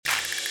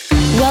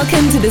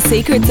Welcome to the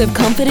Secrets of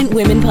Confident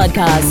Women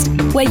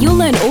podcast, where you'll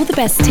learn all the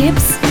best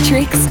tips,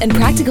 tricks, and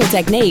practical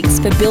techniques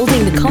for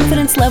building the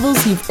confidence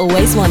levels you've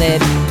always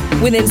wanted.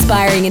 With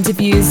inspiring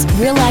interviews,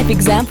 real-life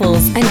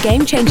examples, and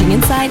game-changing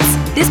insights,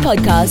 this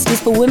podcast is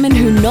for women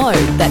who know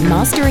that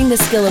mastering the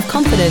skill of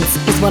confidence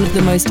is one of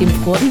the most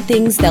important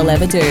things they'll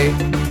ever do.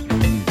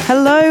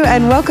 Hello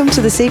and welcome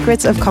to the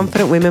Secrets of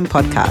Confident Women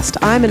podcast.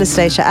 I'm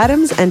Anastasia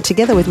Adams, and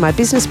together with my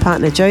business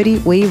partner Jody,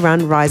 we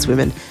run Rise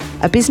Women,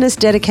 a business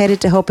dedicated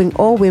to helping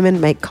all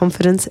women make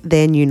confidence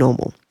their new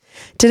normal.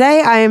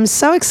 Today, I am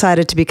so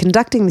excited to be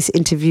conducting this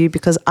interview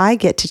because I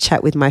get to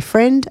chat with my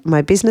friend,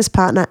 my business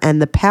partner,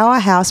 and the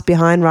powerhouse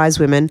behind Rise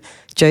Women,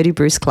 Jody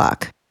Bruce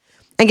Clark.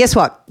 And guess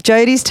what?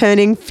 Jody's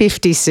turning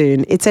 50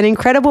 soon. It's an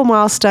incredible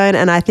milestone,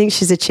 and I think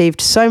she's achieved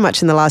so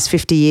much in the last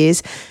 50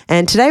 years.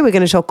 And today we're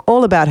going to talk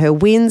all about her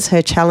wins,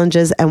 her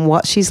challenges, and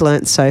what she's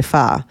learnt so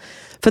far.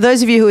 For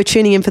those of you who are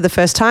tuning in for the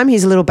first time,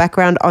 here's a little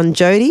background on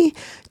Jody.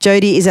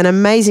 Jody is an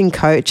amazing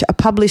coach, a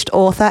published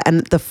author,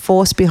 and the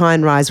force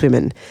behind Rise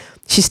Women.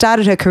 She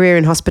started her career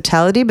in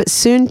hospitality, but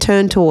soon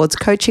turned towards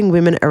coaching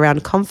women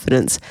around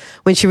confidence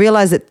when she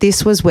realised that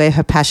this was where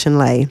her passion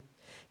lay.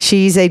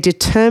 She's a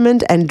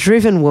determined and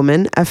driven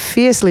woman, a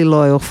fiercely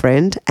loyal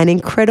friend, an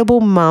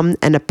incredible mum,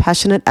 and a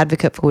passionate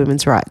advocate for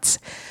women's rights.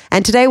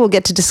 And today we'll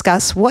get to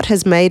discuss what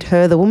has made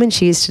her the woman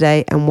she is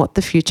today and what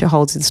the future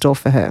holds in store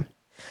for her.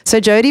 So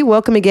Jody,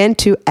 welcome again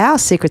to our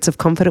Secrets of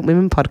Confident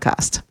Women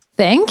podcast.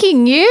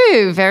 Thanking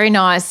you. Very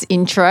nice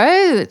intro.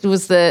 It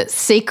was the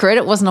secret.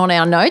 It wasn't on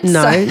our notes.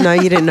 No,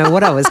 you didn't know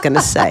what I was going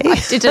to say.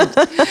 I didn't.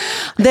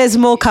 There's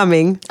more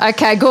coming.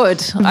 Okay,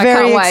 good. I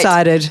Very can't wait.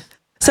 excited.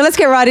 So let's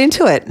get right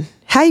into it.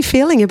 How are you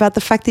feeling about the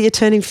fact that you're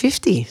turning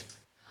 50?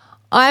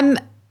 I'm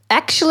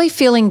actually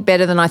feeling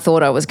better than I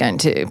thought I was going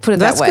to, put it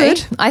That's that way.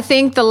 good. I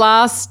think the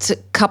last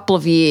couple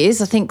of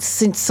years, I think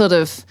since sort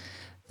of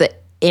the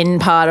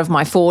end part of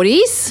my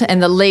 40s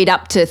and the lead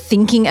up to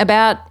thinking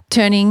about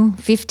turning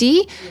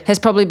 50 has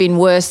probably been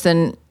worse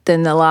than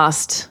the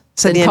last.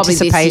 So than the probably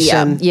this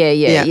anticipation. year.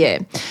 Yeah.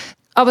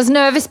 I was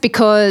nervous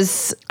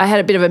because I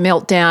had a bit of a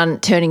meltdown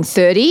turning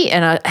 30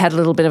 and I had a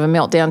little bit of a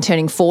meltdown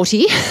turning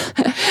 40.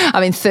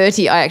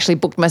 30, I actually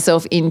booked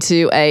myself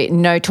into a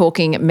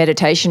no-talking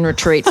meditation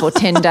retreat for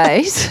 10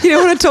 days. You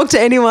don't want to talk to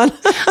anyone.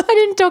 I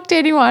didn't talk to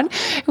anyone.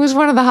 It was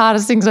one of the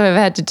hardest things I've ever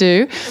had to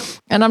do,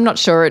 and I'm not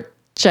sure it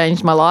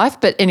changed my life.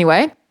 But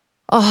anyway,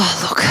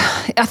 look,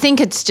 I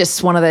think it's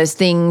just one of those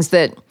things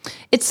that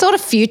it's sort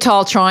of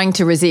futile trying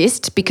to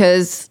resist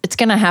because it's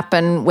going to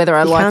happen whether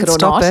I like it or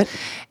stop not. it.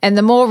 And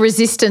the more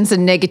resistance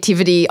and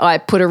negativity I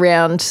put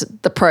around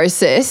the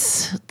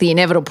process, the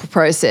inevitable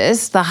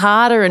process, the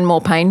harder and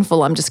more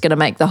painful I'm just going to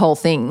make the whole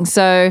thing.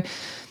 So,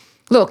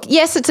 look,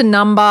 yes, it's a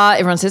number.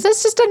 Everyone says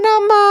it's just a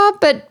number,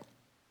 but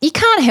you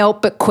can't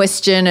help but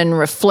question and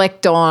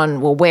reflect on,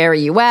 well, where are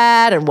you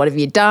at and what have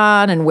you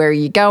done and where are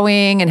you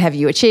going and have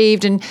you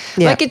achieved? And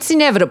it's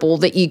inevitable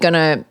that you're going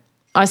to,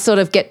 I sort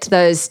of get to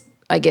those,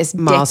 I guess,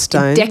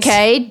 Milestones.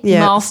 decade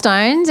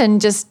milestones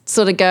and just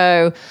sort of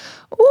go,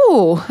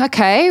 oh,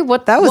 okay.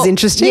 That was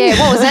interesting. Yeah,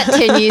 what was that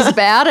 10 years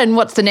about and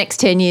what's the next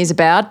 10 years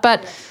about?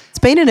 But It's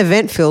been an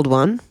event-filled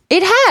one.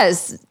 it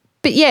has.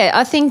 But yeah,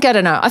 I think, I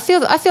don't know. I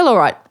feel all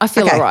right.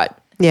 Okay. All right.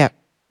 Yeah.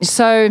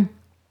 So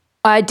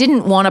I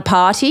didn't want a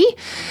party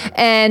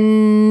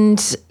and,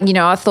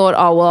 I thought,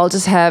 I'll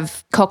just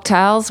have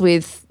cocktails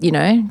with,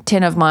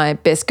 10 of my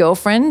best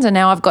girlfriends, and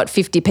now I've got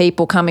 50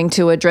 people coming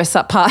to a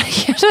dress-up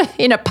party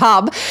in a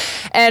pub,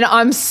 and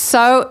I'm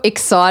so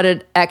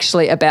excited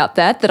actually about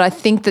that I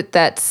think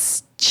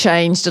that's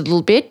changed a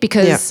little bit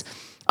because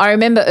I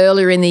remember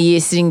earlier in the year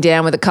sitting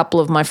down with a couple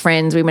of my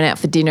friends. We went out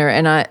for dinner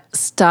and I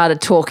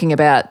started talking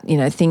about,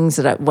 things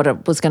what I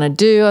was going to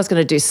do. I was going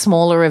to do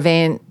smaller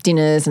event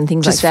dinners and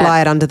things Just like that.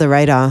 fly it under the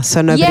radar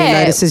so nobody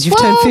notices you've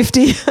turned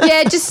 50.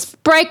 Yeah,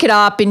 just break it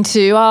up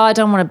into, I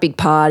don't want a big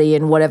party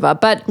and whatever.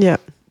 But Yeah.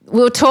 we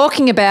were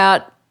talking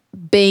about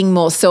being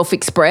more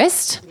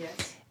self-expressed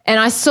and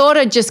I sort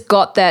of just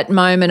got that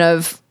moment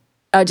of,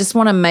 I just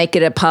want to make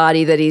it a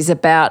party that is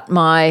about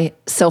my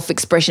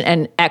self-expression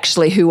and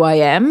actually who I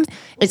am.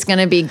 It's going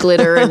to be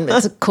glitter and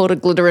it's called a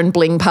glitter and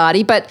bling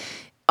party. But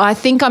I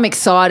think I'm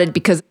excited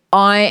because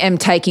I am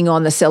taking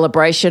on the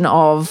celebration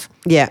of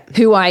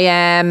who I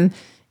am.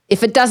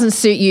 If it doesn't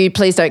suit you,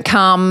 please don't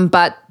come.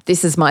 But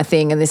this is my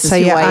thing and this is who I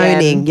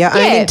am. So you're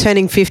owning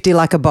turning 50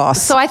 like a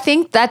boss. So I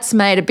think that's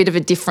made a bit of a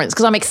difference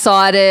because I'm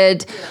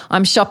excited.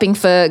 I'm shopping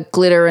for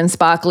glitter and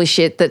sparkly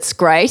shit. That's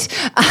great.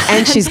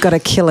 And she's got a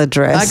killer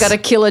dress. I got a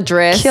killer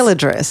dress. Killer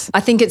dress. I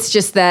think it's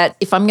just that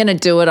if I'm going to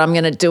do it, I'm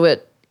going to do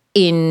it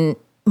in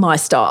my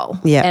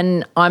style. Yeah.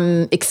 And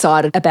I'm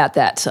excited about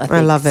that. I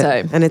love it.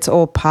 So. And it's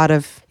all part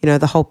of,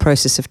 the whole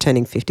process of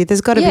turning 50.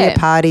 There's got to be a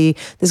party.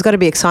 There's got to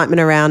be excitement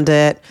around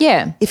it.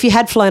 Yeah. If you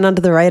had flown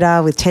under the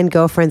radar with 10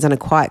 girlfriends on a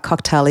quiet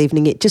cocktail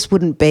evening, it just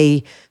wouldn't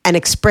be an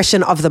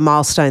expression of the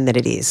milestone that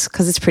it is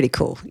because it's pretty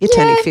cool. You're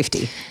turning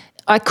 50.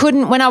 I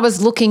couldn't, when I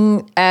was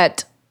looking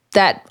at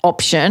that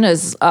option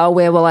as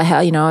where will I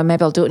have,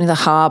 maybe I'll do it in the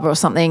harbour or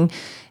something,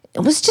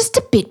 it was just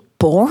a bit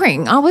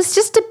boring. I was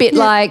just a bit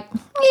like,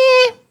 but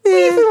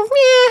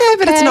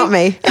it's not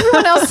me.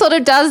 Everyone else sort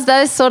of does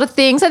those sort of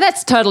things. So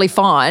that's totally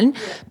fine,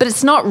 but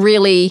it's not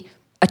really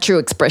a true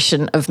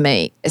expression of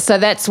me. So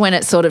that's when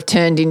it sort of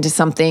turned into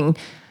something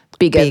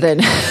bigger than,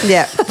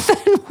 Yeah.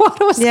 than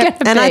what it was going to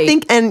be. And I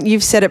think, and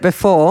you've said it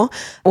before,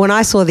 when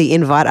I saw the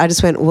invite, I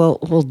just went, well,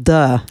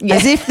 duh. Yeah.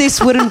 As if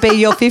this wouldn't be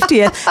your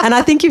 50th. And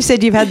I think you've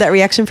said you've had that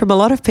reaction from a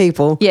lot of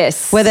people.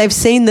 Yes. Where they've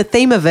seen the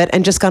theme of it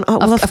and just gone, oh,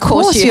 well, of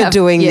course you're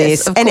doing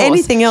this. And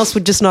anything else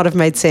would just not have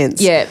made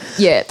sense. Yeah,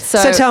 yeah.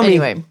 So tell me,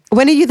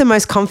 when are you the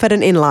most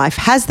confident in life?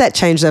 Has that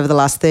changed over the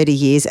last 30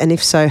 years? And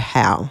if so,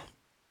 how?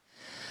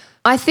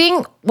 I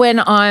think when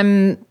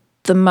I'm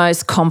the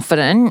most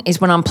confident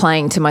is when I'm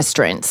playing to my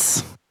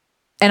strengths.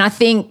 And I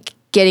think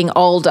getting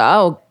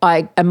older,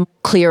 I am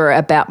clearer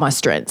about my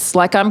strengths.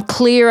 Like I'm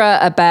clearer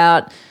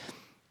about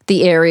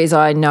the areas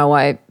I know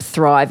I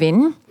thrive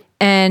in.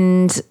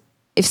 And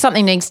if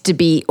something needs to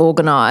be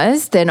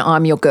organised, then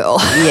I'm your girl.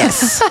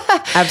 Yes,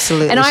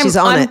 absolutely. And she's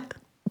on it.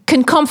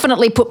 Can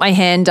confidently put my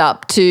hand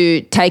up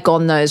to take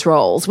on those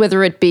roles,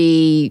 whether it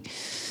be...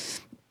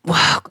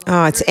 Wow.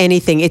 Oh, it's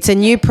anything. It's a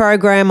new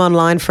program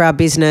online for our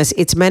business.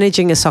 It's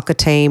managing a soccer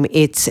team.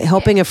 It's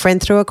helping a friend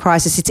through a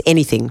crisis. It's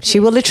anything. She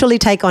will literally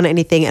take on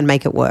anything and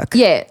make it work.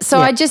 Yeah. So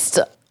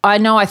I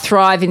know I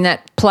thrive in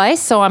that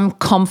place. So I'm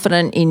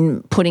confident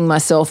in putting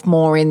myself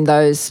more in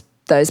those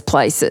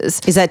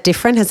places. Is that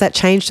different? Has that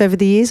changed over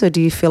the years, or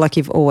do you feel like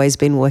you've always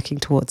been working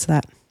towards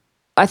that?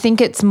 I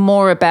think it's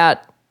more about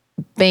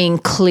being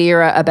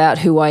clearer about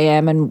who I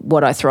am and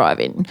what I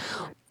thrive in.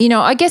 You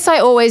know, I guess I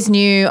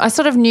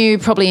sort of knew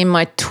probably in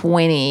my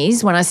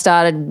 20s when I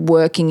started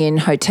working in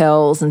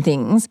hotels and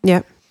things.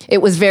 Yeah. It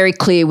was very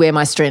clear where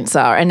my strengths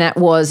are, and that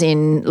was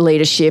in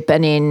leadership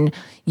and in,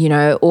 you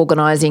know,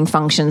 organising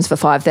functions for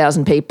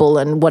 5,000 people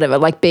and whatever,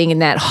 like being in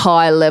that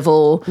high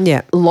level,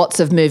 lots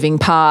of moving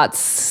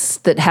parts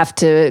that have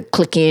to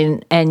click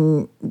in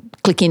on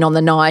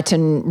the night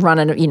and run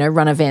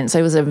events. So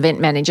I was an event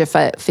manager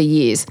for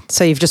years.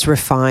 So you've just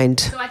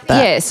refined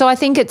that. Yeah, so I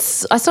think I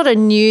sort of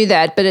knew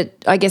that, but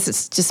I guess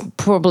it's just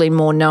probably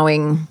more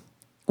knowing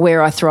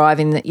where I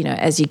thrive in the, you know,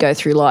 as you go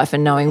through life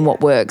and knowing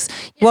what works.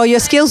 Well, your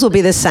skills will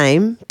be the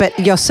same, but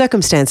your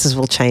circumstances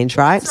will change,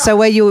 right?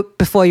 So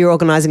before you're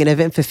organising an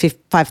event for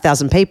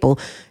 5,000 people,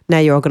 now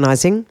you're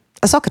organising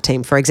a soccer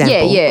team, for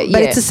example.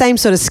 But it's the same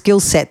sort of skill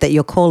set that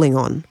you're calling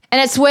on.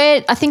 And it's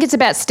where I think it's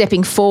about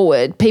stepping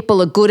forward.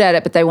 People are good at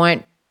it, but they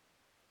won't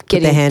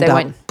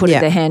won't put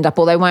their hand up,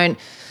 or they won't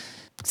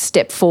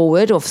step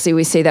forward. Obviously,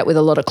 we see that with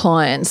a lot of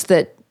clients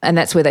and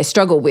that's where they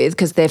struggle with,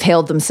 because they've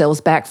held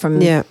themselves back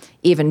from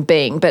even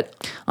being.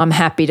 But I'm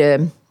happy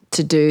to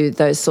do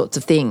those sorts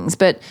of things.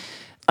 But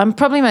I'm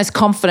probably most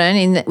confident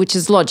in that, which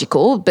is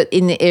logical, but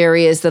in the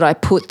areas that I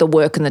put the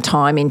work and the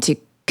time into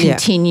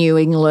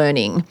continuing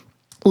learning.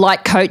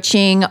 Like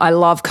coaching, I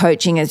love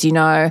coaching, as you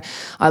know.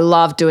 I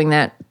love doing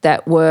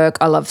that work.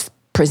 I love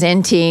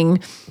presenting.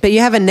 But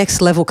you have a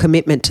next level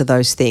commitment to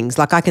those things.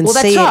 Like I can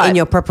see it in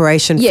your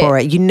preparation for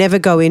it. You never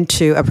go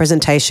into a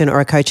presentation or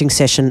a coaching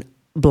session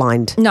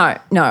blind. No.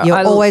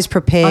 You're always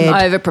prepared.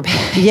 I'm over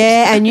prepared.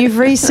 Yeah, and you've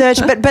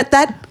researched, but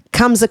that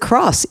comes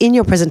across in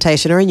your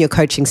presentation or in your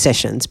coaching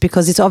sessions,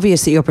 because it's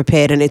obvious that you're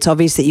prepared and it's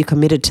obvious that you're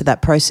committed to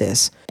that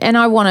process. And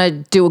I want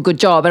to do a good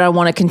job and I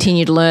want to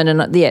continue to learn,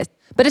 and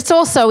but it's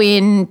also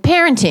in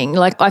parenting.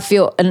 Like I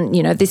feel, and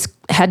you know, this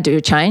had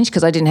to change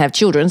because I didn't have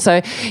children.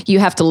 So you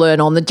have to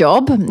learn on the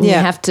job. You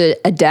have to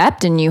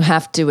adapt and you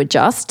have to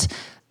adjust.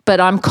 But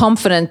I'm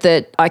confident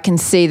that I can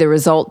see the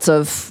results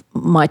of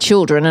my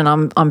children, and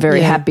I'm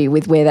very happy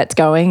with where that's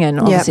going. And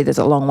obviously there's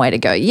a long way to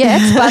go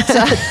yet.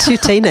 But 2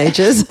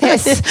 teenagers.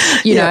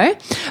 Yes, you know.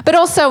 But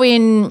also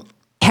in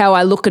how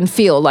I look and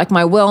feel, like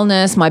my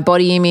wellness, my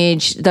body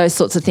image, those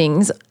sorts of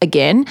things.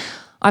 Again,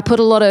 I put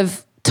a lot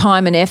of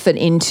time and effort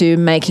into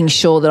making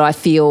sure that I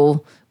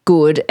feel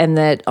good and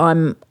that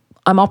I'm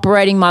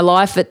operating my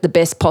life at the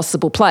best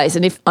possible place.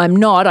 And if I'm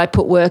not, I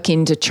put work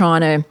into trying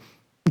to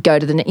go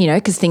to the, you know,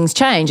 because things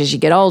change as you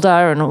get older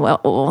and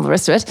all the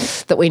rest of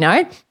it that we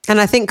know.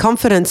 And I think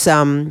confidence,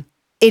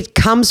 it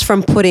comes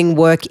from putting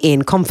work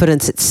in,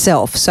 confidence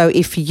itself. So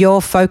if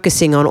you're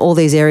focusing on all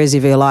these areas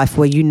of your life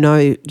where you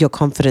know your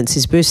confidence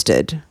is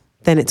boosted,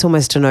 then it's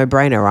almost a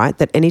no-brainer, right?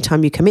 That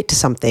anytime you commit to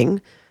something,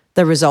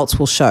 the results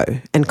will show,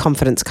 and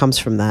confidence comes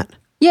from that.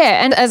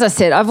 Yeah, and as I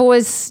said, I've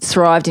always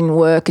thrived in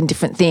work and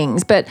different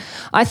things, but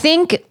I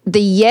think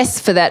the yes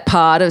for that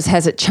part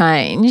has it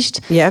changed?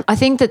 Yeah. I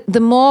think that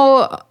the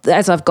more,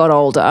 as I've got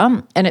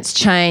older, and it's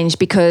changed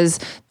because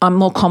I'm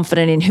more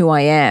confident in who I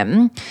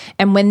am,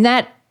 and when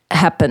that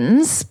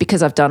happens,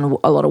 because I've done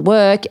a lot of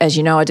work, as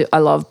you know, I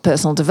love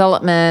personal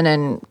development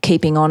and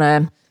keeping on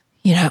a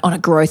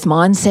growth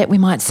mindset, we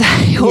might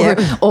say, or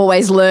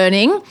always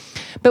learning.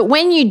 But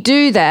when you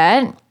do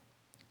that,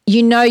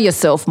 you know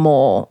yourself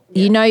more.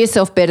 You know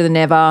yourself better than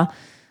ever.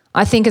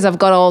 I think as I've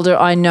got older,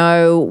 I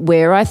know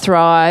where I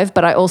thrive,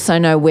 but I also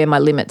know where my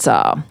limits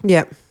are.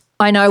 Yeah.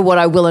 I know what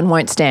I will and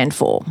won't stand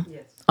for.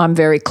 Yes. I'm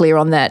very clear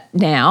on that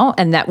now,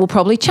 and that will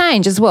probably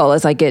change as well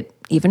as I get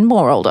even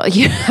more older.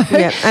 You know?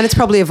 Yeah, and it's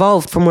probably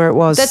evolved from where it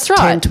was That's right.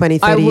 10, 20,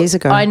 30 years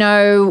ago. I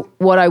know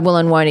what I will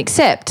and won't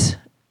accept.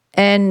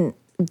 And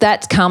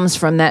that comes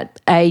from that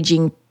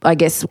aging, I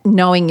guess,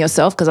 knowing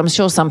yourself, because I'm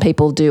sure some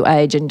people do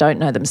age and don't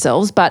know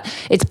themselves, but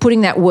it's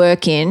putting that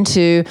work in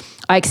to,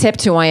 I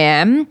accept who I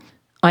am.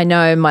 I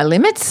know my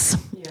limits.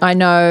 Yeah. I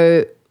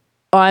know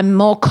I'm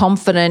more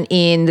confident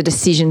in the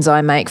decisions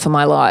I make for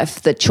my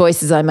life, the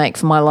choices I make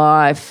for my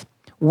life,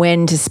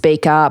 when to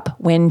speak up,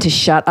 when to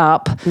shut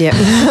up,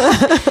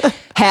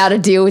 how to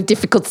deal with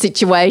difficult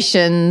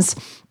situations.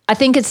 I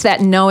think it's that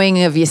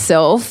knowing of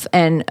yourself,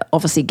 and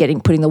obviously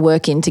putting the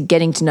work into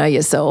getting to know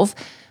yourself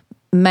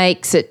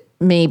makes it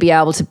me be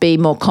able to be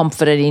more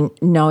confident in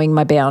knowing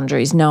my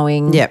boundaries,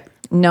 knowing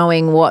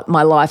what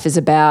my life is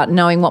about,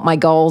 knowing what my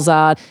goals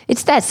are.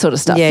 It's that sort of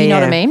stuff, you know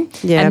what I mean?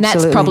 Yeah, and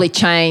absolutely. That's probably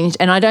changed.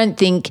 And I don't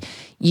think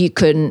you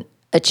can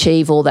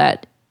achieve all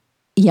that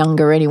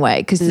younger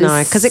anyway.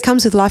 Because it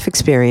comes with life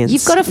experience.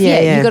 You've got to,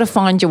 you've got to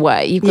find your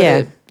way. You've got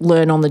to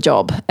learn on the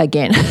job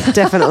again.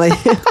 Definitely.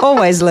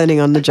 Always learning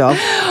on the job.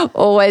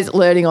 Always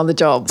learning on the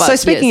job. But so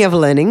speaking of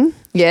learning,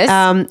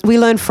 we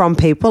learn from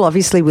people.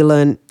 Obviously, we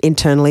learn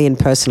internally and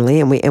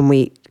personally, and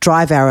we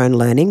drive our own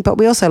learning, but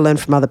we also learn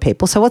from other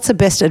people. So what's the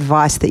best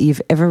advice that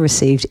you've ever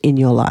received in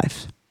your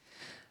life?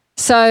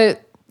 So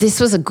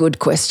this was a good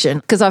question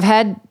because I've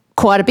had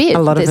quite a bit. A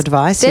lot of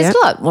advice, There's a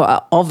lot.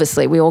 Well,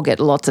 obviously, we all get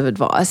lots of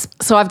advice.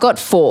 So I've got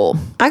 4.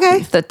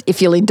 Okay.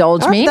 If you'll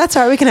indulge me. That's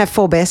all right. We can have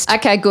 4 best.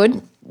 Okay,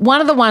 good.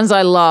 One of the ones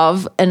I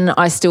love and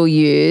I still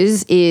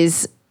use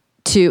is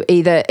to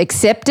either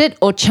accept it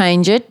or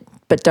change it,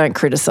 but don't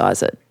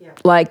criticize it. Yeah.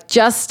 Like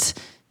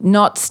just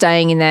not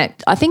staying in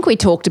that. I think we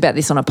talked about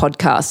this on a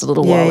podcast a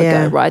little while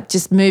ago, right?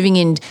 Just moving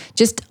in,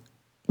 just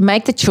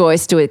make the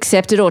choice to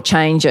accept it or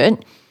change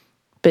it,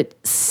 but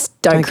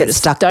don't get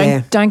stuck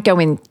there. Don't go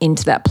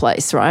into that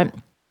place, right?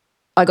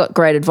 I got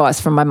great advice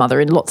from my mother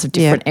in lots of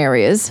different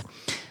areas.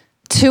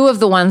 2 of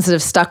the ones that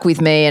have stuck with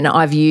me and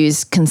I've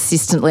used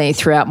consistently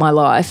throughout my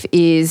life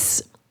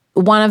is,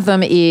 one of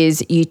them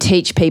is you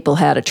teach people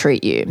how to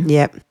treat you.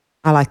 Yep.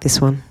 I like this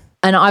one.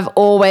 And I've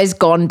always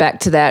gone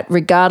back to that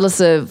regardless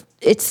of,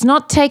 it's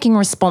not taking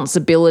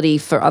responsibility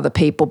for other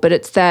people, but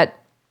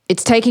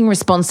it's taking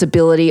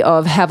responsibility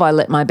of, have I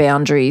let my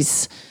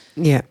boundaries,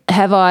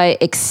 have I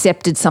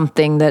accepted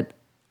something that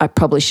I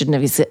probably shouldn't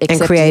have accepted.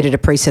 And created a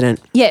precedent.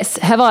 Yes.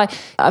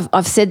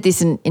 I've said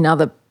this in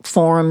other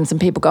forums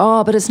and people go,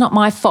 oh, but it's not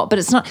my fault. But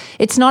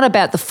it's not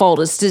about the fault.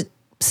 It's to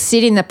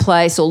sit in the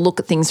place or look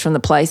at things from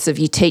the place of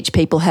you teach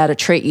people how to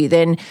treat you,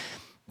 then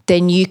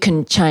you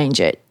can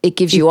change it. It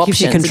gives you options.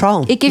 Gives you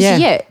control. It gives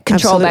you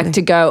control absolutely. back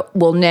to go,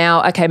 well,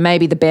 now, okay,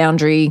 maybe the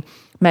boundary,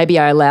 maybe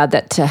I allowed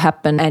that to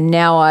happen and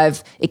now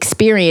I've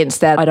experienced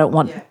that.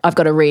 I've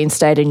got to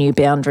reinstate a new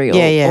boundary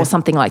or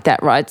something like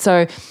that, right?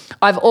 So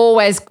I've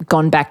always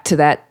gone back to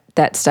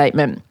that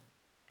statement.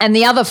 And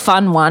the other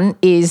fun one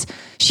is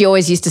she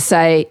always used to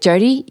say,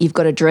 Jody, you've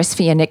got to dress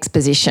for your next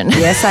position.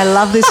 Yes, I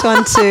love this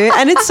one too.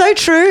 And it's so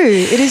true.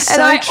 It is so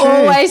true. And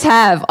I always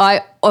have.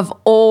 I've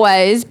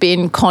always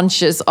been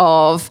conscious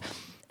of,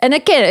 and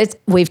again,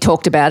 we've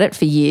talked about it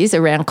for years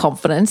around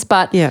confidence,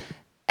 but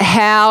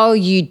how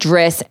you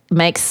dress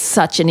makes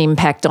such an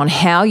impact on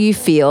how you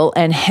feel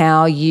and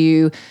how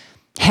you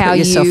put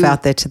yourself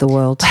out there to the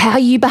world, how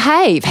you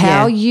behave,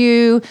 how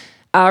you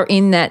are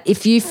in that.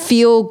 If you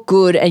feel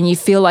good and you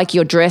feel like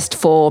you're dressed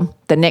for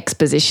the next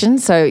position,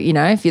 so,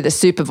 if you're the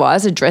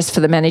supervisor, dress for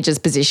the manager's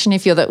position,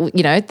 if you're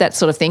that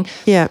sort of thing,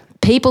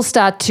 people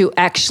start to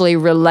actually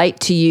relate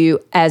to you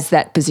as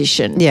that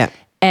position. Yeah.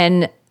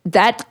 And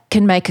that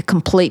can make a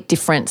complete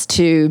difference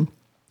to,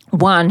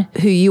 one,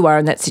 who you are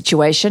in that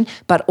situation,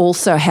 but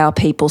also how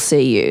people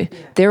see you. Yeah.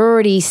 They're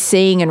already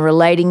seeing and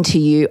relating to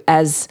you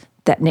as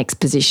that next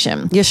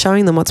position. You're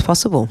showing them what's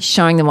possible. Yeah,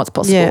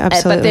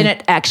 absolutely. But then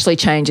it actually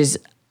changes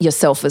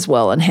yourself as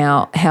well and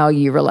how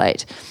you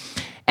relate.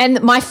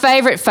 And my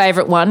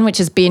favorite one, which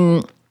has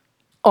been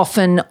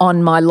often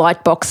on my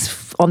light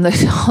box on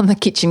the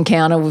kitchen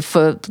counter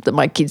for that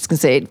my kids can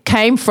see, it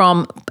came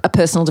from a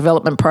personal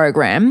development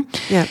program.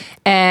 Yeah.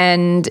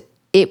 And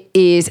it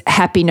is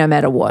happy no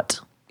matter what.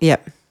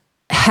 Yep.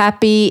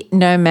 Happy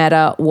no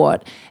matter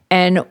what.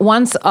 And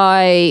once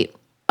I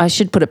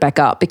should put it back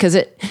up because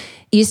it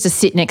used to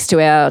sit next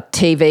to our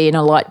TV in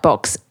a light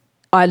box.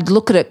 I'd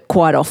look at it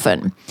quite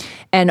often.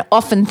 And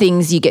often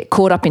things you get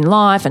caught up in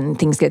life and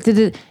things get,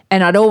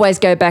 and I'd always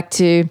go back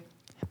to,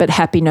 but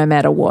happy no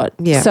matter what.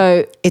 Yeah.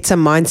 So it's a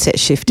mindset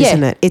shift,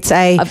 isn't it? It's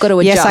I've got to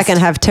adjust. Yes, I can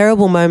have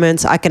terrible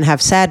moments. I can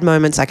have sad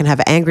moments. I can have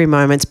angry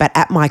moments, but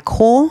at my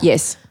core,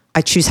 yes,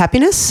 I choose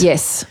happiness.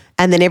 Yes.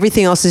 And then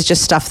everything else is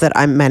just stuff that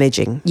I'm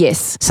managing.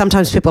 Yes.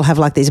 Sometimes people have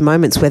like these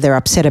moments where they're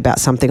upset about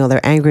something or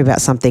they're angry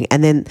about something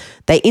and then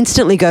they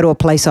instantly go to a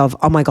place of,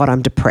 oh my God,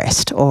 I'm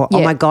depressed or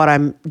oh my God,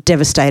 I'm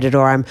devastated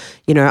or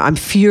I'm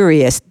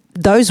furious.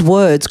 Those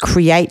words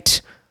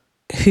create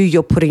who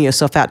you're putting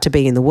yourself out to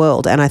be in the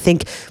world. And I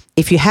think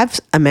if you have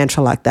a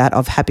mantra like that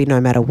of happy no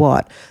matter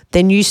what,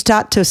 then you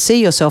start to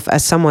see yourself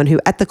as someone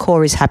who at the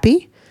core is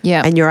happy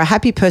Yeah. And you're a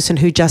happy person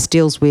who just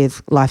deals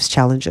with life's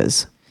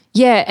challenges.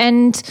 Yeah,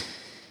 and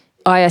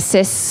I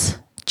assess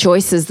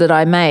choices that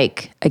I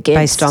make against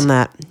Based on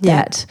that. Yeah.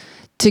 that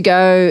to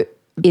go,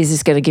 is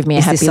this going to give me a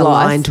Is happy this life?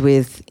 aligned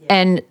with...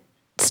 And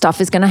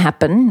stuff is going to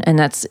happen, and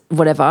that's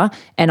whatever,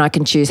 and I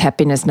can choose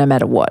happiness no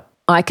matter what.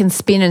 I can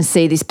spin and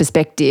see this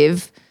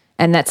perspective,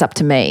 and that's up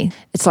to me.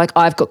 It's like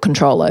I've got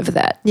control over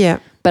that. Yeah.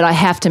 But I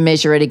have to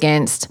measure it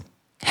against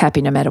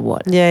happy no matter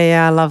what.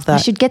 Yeah, I love I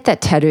that. should get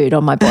that tattooed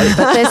on my body,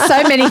 but there's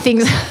so many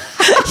things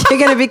You're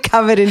going to be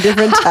covered in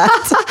different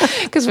tats.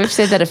 because we've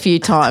said that a few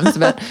times,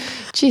 but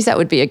geez, that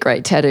would be a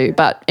great tattoo.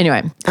 But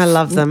anyway. I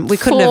love them. We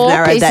couldn't have 4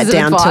 narrowed that pieces of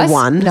down advice. to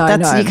one.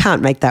 No. You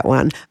can't make that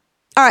one.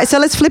 All right, so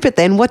let's flip it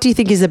then. What do you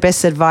think is the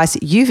best advice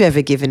you've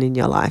ever given in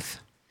your life?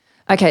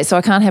 Okay, so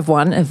I can't have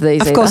one of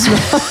these Of course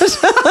not.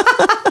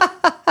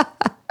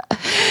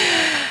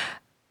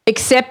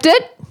 Accept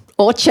it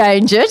or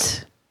change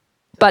it,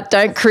 but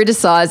don't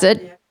criticize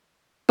it.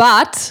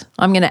 But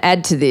I'm going to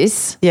add to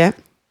this, Yeah.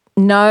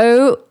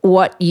 know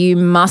what you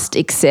must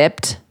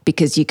accept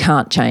because you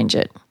can't change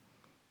it.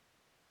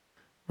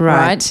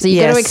 Right? So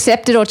you got to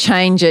accept it or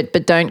change it,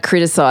 but don't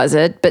criticize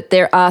it. But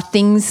there are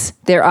things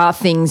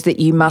that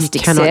you must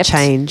accept. Cannot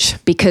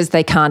change. Because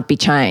they can't be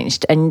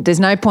changed. And there's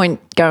no point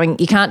going,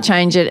 you can't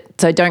change it,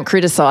 so don't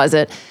criticize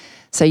it.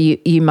 So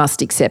you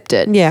must accept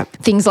it. Yeah.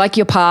 Things like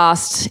your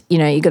past, you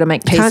got to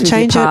make peace Can't with your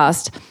change it.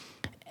 past.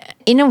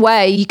 In a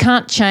way, you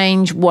can't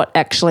change what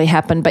actually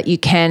happened, but you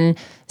can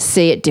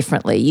see it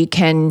differently. You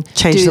can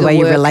Change do the way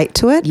you work. relate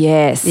to it.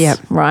 Yes. Yep.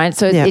 Right.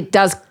 So Yep. it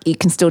does, you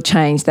can still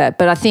change that.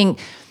 But I think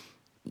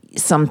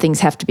some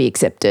things have to be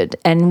accepted.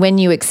 And when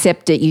you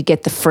accept it, you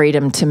get the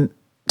freedom to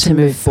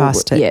move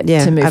Past forward. it.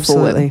 Yeah, to move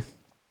absolutely. forward.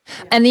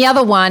 And the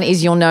other one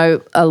is you'll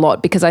know a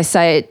lot because I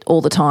say it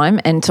all the time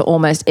and to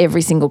almost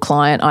every single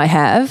client I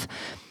have.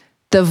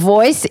 The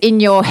voice in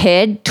your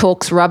head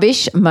talks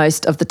rubbish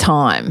most of the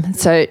time.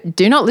 So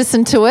do not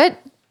listen to it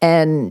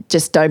and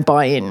just don't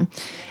buy in.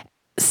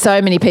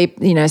 So many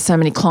people, so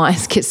many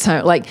clients get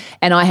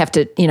and I have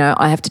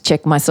to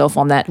check myself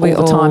on that all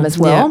the time as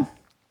well. Yeah.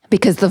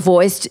 Because the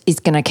voice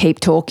is going to keep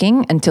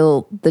talking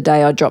until the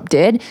day I drop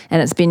dead.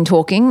 And it's been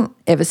talking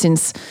ever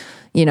since,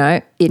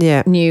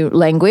 it knew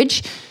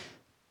language,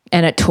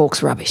 and it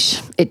talks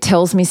rubbish. It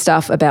tells me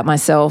stuff about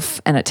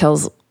myself and it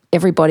tells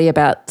everybody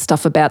about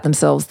stuff about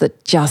themselves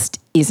that just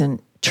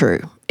isn't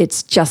true.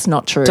 It's just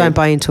not true. Don't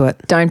buy into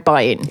it. Don't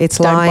buy in. It's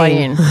Don't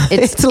lying. buy in.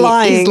 It's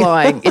lying. It is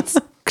lying. It's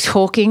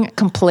talking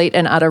complete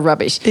and utter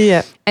rubbish.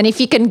 Yeah. And if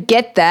you can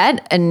get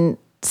that and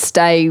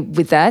stay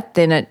with that,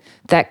 then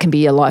that can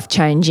be a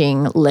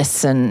life-changing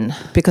lesson.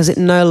 Because it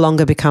no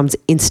longer becomes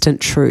instant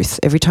truth.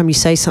 Every time you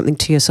say something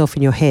to yourself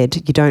in your head,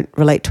 you don't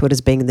relate to it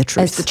as being the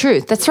truth. As the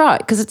truth. That's right,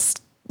 because it's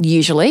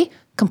usually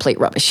complete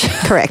rubbish.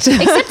 Correct.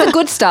 Except the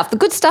good stuff. The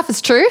good stuff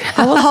is true.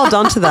 I will hold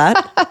on to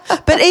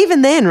that. But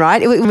even then,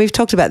 right, we've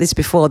talked about this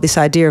before, this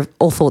idea of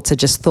all thoughts are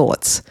just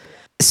thoughts.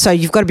 So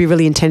you've got to be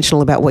really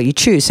intentional about what you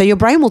choose. So your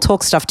brain will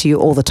talk stuff to you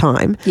all the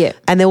time. Yeah.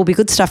 And there will be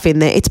good stuff in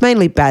there. It's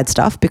mainly bad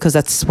stuff because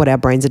that's what our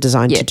brains are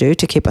designed to do,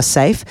 to keep us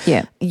safe.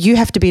 Yeah. You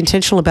have to be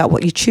intentional about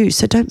what you choose.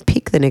 So don't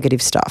pick the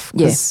negative stuff.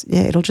 Yeah,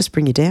 it'll just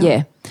bring you down.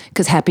 Yeah,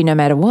 because happy no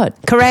matter what.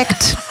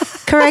 Correct.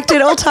 Correct.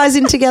 It all ties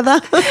in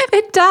together.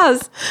 It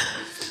does.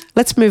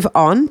 Let's move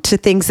on to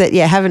things that,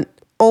 haven't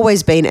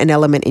always been an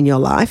element in your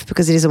life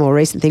because it is a more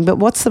recent thing. But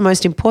what's the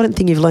most important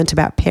thing you've learned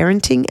about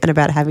parenting and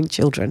about having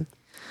children?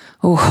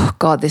 Oh,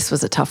 God, this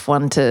was a tough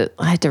one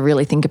I had to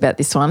really think about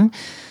this one.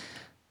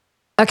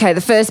 Okay,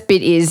 the first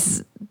bit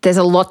is there's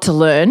a lot to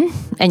learn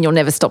and you'll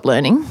never stop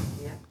learning.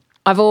 Yeah.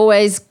 I've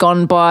always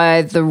gone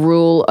by the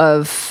rule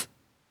of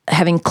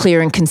having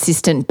clear and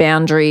consistent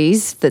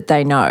boundaries that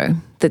they know,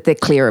 that they're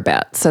clear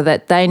about, so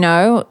that they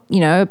know,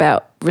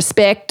 about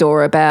respect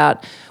or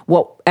about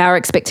what our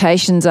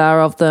expectations are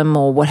of them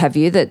or what have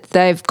you, that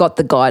they've got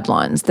the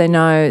guidelines. They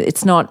know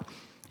it's not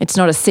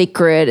a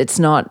secret, it's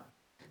not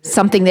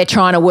something they're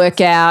trying to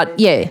work out.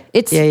 Yeah,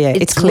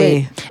 it's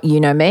clear. You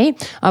know me.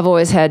 I've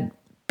always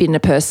been a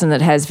person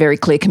that has very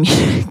clear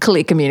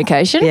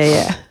communication.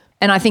 Yeah.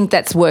 And I think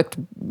that's worked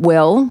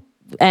well.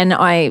 And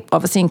I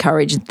obviously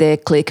encourage their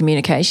clear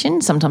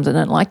communication. Sometimes I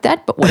don't like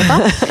that, but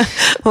whatever.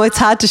 Well, it's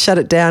hard to shut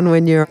it down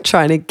when you're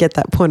trying to get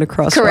that point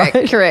across.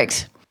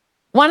 Correct.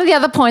 One of the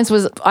other points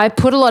was I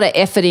put a lot of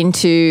effort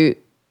into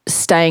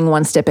staying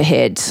one step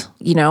ahead.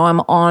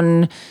 I'm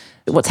on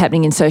what's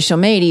happening in social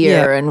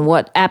media and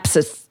what apps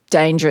are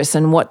dangerous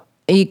and what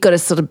you've got to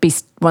sort of be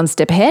one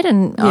step ahead.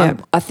 And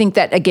I think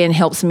that, again,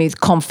 helps me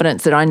with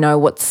confidence that I know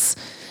what's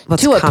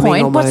to a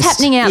point, almost. what's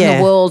happening out in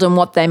the world and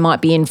what they might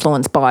be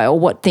influenced by or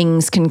what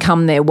things can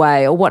come their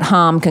way or what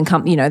harm can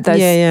come,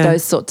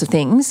 those sorts of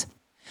things.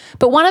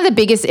 But one of the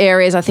biggest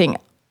areas I think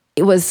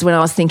it was when I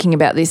was thinking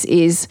about this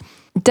is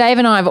Dave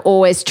and I have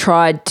always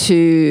tried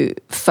to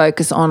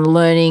focus on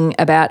learning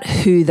about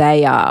who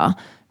they are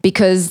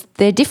because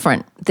they're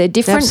different. They're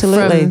different.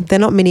 Absolutely. They're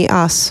not mini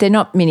us. They're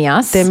not mini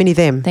us. They're mini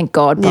them. Thank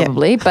God,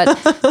 probably.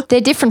 But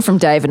they're different from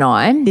Dave and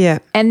I. Yeah.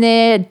 And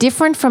they're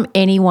different from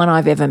anyone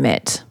I've ever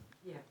met.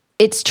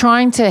 it's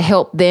trying to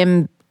help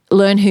them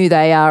learn who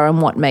they are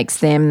and what makes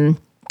them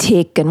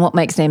tick and what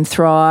makes them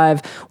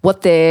thrive,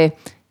 what their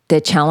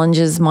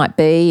challenges might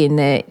be in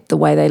the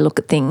way they look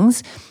at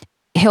things.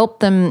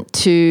 Help them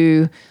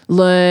to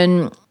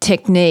learn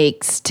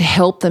techniques to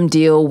help them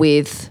deal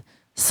with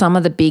some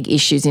of the big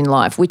issues in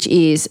life, which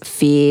is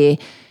fear,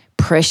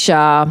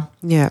 pressure,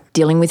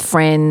 dealing with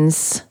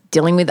friends,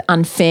 dealing with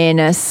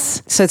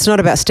unfairness. So it's not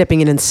about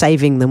stepping in and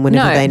saving them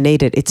whenever they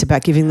need it. It's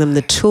about giving them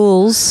the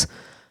tools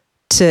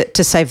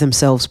to save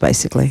themselves,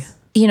 basically.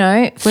 You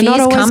know, fear's We're not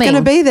always going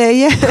to be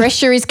there,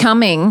 Pressure is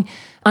coming.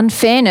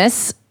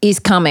 Unfairness is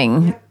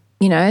coming.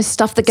 You know,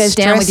 stuff that goes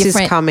down with your friends.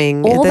 Stress is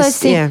coming. All those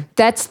things,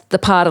 that's the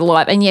part of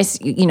life. And yes,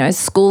 you know,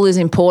 school is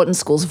important.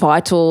 School's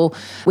vital.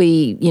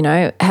 We, you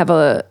know, have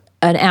an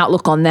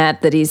outlook on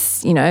that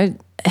is, you know,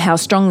 how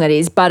strong that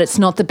is. But it's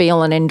not the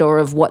be-all and end-all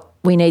of what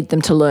we need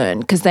them to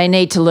learn, because they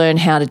need to learn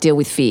how to deal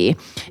with fear,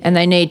 and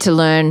they need to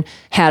learn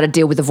how to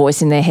deal with the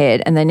voice in their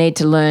head, and they need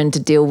to learn to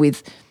deal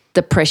with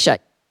the pressure.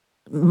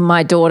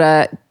 My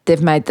daughter,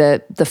 they've made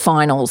the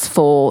finals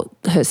for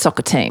her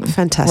soccer team.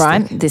 Fantastic.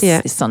 Right?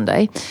 This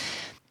Sunday.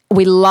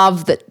 We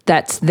love that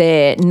that's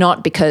there,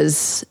 not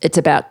because it's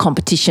about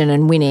competition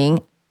and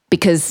winning,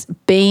 because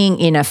being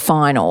in a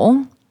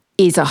final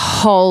is a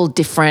whole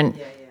different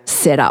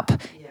setup.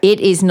 It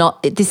is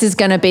not, this is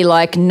going to be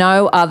like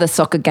no other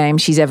soccer game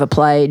she's ever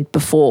played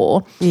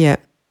before. Yeah.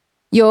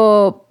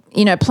 You're,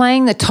 you know,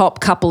 playing the top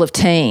couple of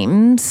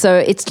teams, so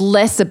it's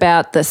less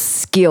about the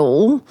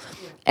skill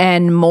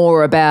and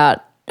more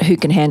about who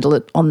can handle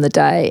it on the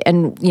day.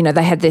 And, you know,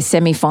 they had their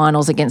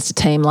semi-finals against a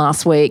team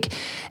last week,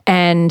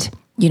 and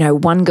you know,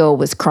 one girl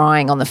was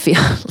crying on the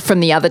field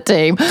from the other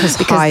team because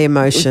high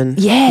emotion.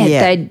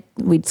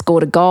 We'd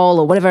scored a goal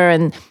or whatever,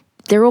 and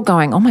they're all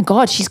going, "Oh my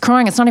God, she's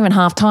crying! It's not even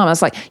half time." I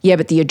was like, "Yeah,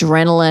 but the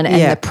adrenaline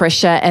and the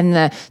pressure and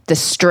the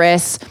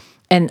stress."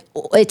 And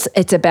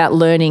it's about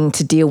learning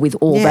to deal with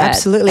all that.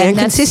 Absolutely. And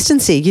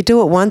consistency. You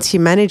do it once, you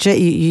manage it,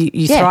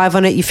 you thrive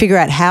on it, you figure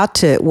out how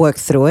to work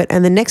through it,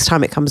 and the next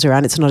time it comes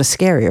around, it's not as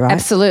scary, right?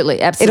 Absolutely.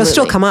 It'll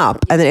still come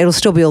up, and it'll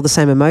still be all the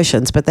same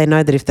emotions, but they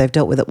know that if they've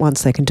dealt with it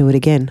once, they can do it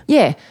again.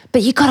 Yeah,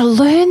 but you got to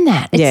learn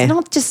that. It's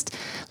not just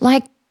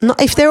like...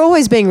 If they're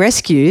always being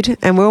rescued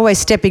and we're always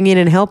stepping in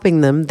and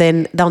helping them,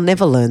 then they'll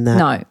never learn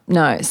that.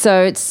 No.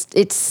 So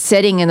it's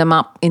setting them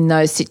up in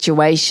those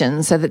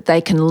situations so that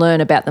they can learn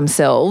about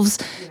themselves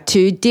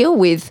to deal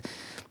with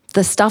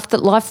the stuff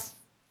that life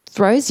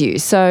throws you.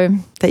 So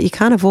that you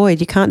can't avoid,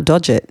 you can't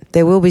dodge it.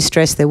 There will be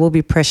stress, there will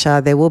be pressure,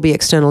 there will be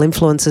external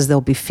influences, there'll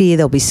be fear,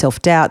 there'll be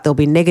self-doubt, there'll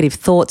be negative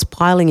thoughts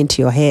piling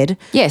into your head.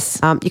 Yes.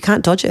 You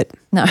can't dodge it.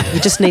 No. You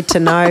just need to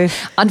know.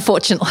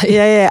 Unfortunately.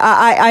 Yeah.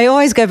 I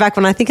always go back,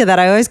 when I think of that,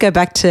 I always go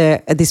back to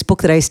this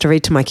book that I used to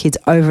read to my kids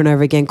over and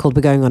over again called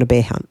We're Going on a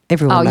Bear Hunt.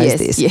 Everyone knows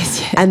this.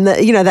 Yes. And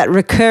that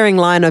recurring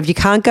line of you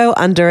can't go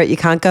under it, you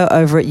can't go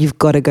over it, you've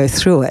got to go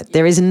through it.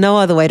 There is no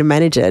other way to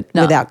manage it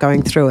without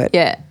going through it.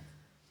 Yeah.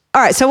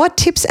 All right, so what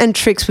tips and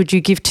tricks would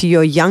you give to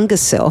your younger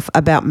self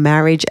about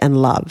marriage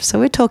and love? So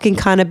we're talking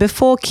kind of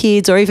before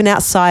kids or even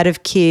outside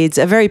of kids,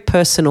 a very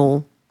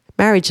personal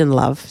marriage and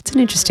love. It's an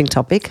interesting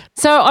topic.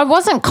 So I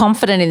wasn't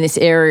confident in this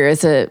area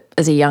as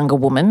a younger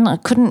woman. I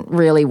couldn't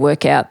really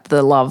work out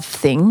the love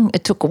thing.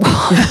 It took a while,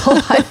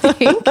 I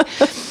think.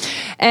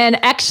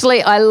 And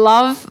actually, I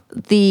love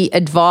the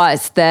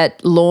advice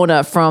that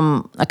Lorna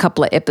from a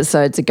couple of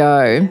episodes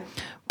ago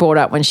brought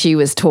up when she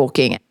was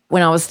talking.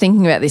 When I was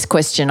thinking about this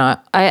question, I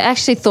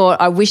actually thought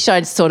I wish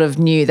I'd sort of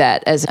knew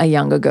that as a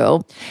younger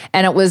girl.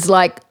 And it was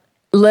like,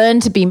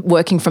 learn to be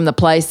working from the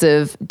place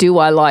of, do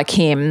I like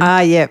him?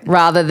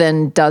 Rather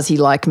than, does he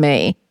like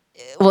me?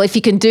 Well, if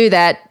you can do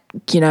that,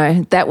 you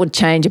know, that would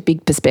change a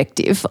big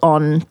perspective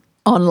on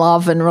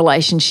love and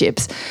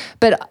relationships.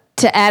 But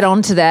to add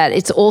on to that,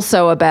 it's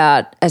also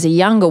about, as a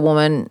younger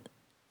woman,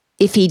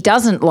 if he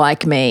doesn't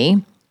like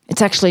me,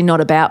 it's actually not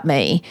about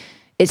me.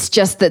 It's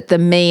just that the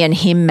me and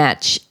him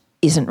match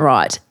isn't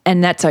right,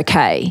 and that's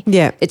okay.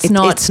 Yeah, it's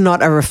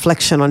not a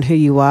reflection on who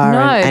you are.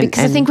 No,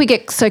 because I think we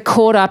get so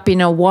caught up in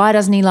why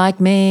doesn't he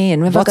like me,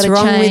 and have I got to change?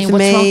 What's wrong with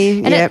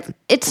me? And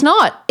it's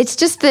not. It's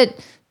just that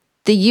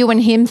the you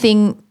and him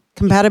thing,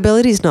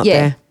 compatibility is not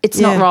there. It's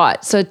not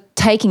right. So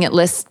taking it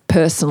less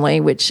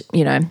personally, which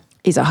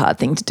is a hard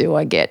thing to do,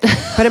 I get.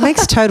 But it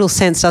makes total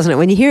sense, doesn't it?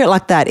 When you hear it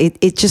like that,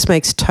 it just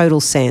makes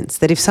total sense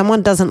that if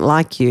someone doesn't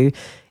like you,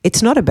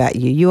 it's not about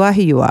you. You are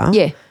who you are.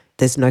 Yeah.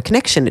 There's no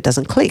connection. It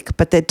doesn't click.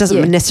 But that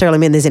doesn't necessarily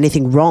mean there's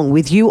anything wrong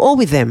with you or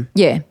with them.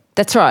 Yeah,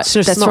 that's right. It's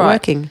just not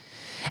working.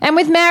 And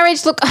with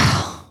marriage, look,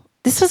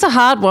 this was a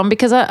hard one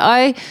because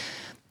I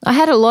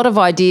had a lot of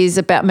ideas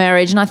about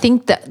marriage, and I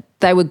think that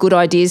they were good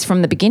ideas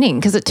from the beginning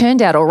because it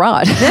turned out all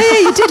right. Yeah,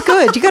 you did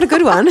good. You got a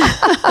good one.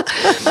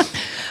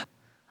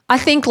 I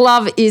think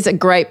love is a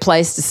great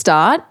place to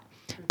start,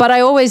 but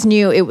I always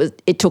knew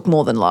it took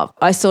more than love.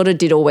 I sort of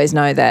did always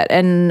know that.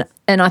 And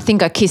I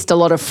think I kissed a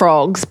lot of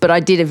frogs, but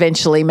I did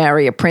eventually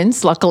marry a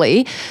prince,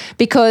 luckily,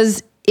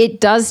 because it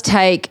does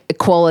take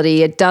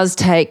equality, it does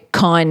take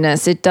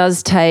kindness, it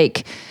does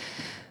take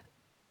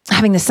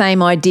having the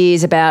same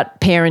ideas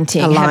about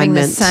parenting, having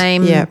the Alignment.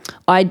 same Yeah.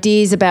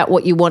 ideas about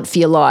what you want for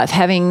your life,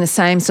 having the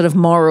same sort of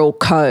moral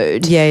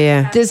code.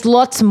 Yeah. There's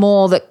lots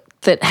more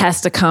that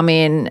has to come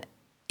in.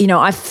 You know,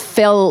 I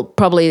fell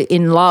probably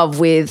in love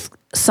with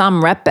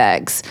some rat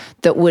bags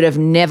that would have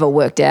never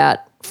worked out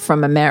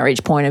from a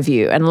marriage point of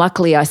view. And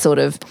luckily I sort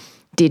of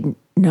didn't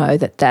know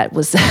that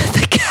was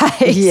the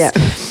case. Yeah.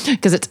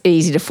 Because it's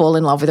easy to fall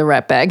in love with a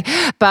rat bag.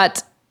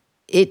 But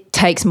it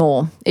takes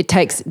more.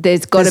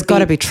 There's got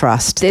to be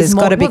trust. There's There's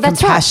more- got to be well,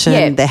 that's right, compassion.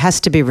 yeah. There has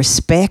to be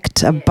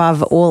respect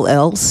above all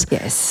else.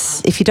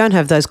 Yes. If you don't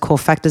have those core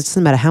factors, it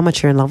doesn't matter how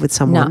much you're in love with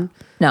someone.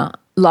 No.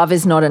 Love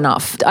is not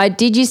enough. I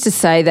did used to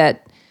say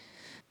that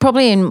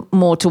probably in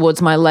more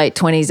towards my late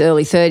 20s,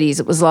 early 30s,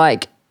 it was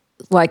like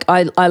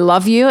I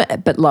love you,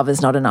 but love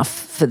is not enough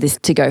for this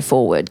to go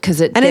forward.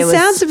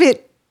 Sounds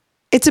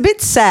it's a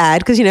bit sad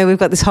because, you know, we've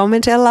got this whole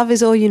mental love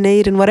is all you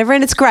need and whatever.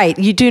 And it's great.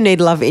 You do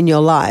need love in your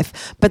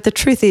life. But the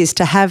truth is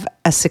to have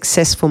a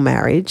successful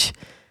marriage,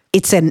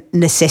 it's a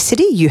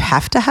necessity. You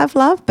have to have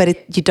love,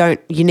 but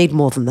you need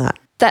more than that.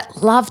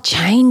 that love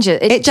changes.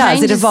 It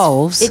does. It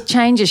evolves. It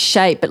changes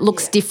shape. It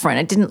looks different.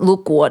 It didn't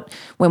look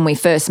when we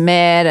first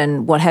met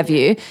and what have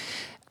you.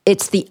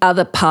 It's the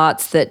other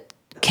parts that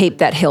keep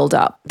that held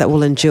up. That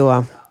will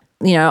endure.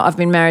 You know, I've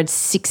been married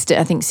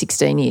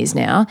 16 years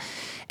now.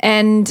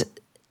 And,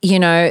 you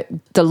know,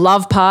 the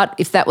love part,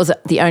 if that was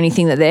the only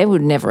thing that there,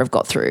 would never have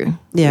got through.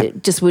 Yeah.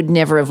 It just would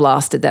never have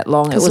lasted that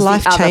long. Because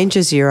life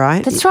changes you,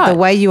 right? That's right. The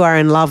way you are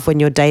in love when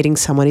you're dating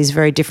someone is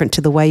very different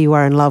to the way you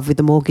are in love with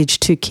a mortgage,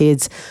 2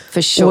 kids,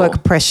 For sure.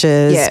 work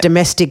pressures, Yeah.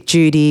 domestic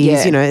duties.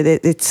 Yeah. You know,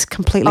 it's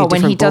completely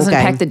different. When he doesn't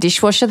ballgame. pack the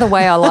dishwasher the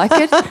way I like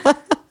it,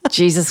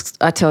 Jesus,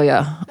 I tell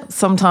you,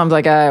 sometimes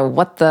I go,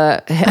 what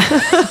the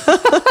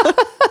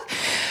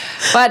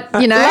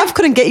But, you know. Love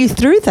couldn't get you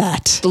through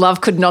that.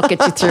 Love could not get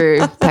you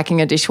through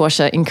packing a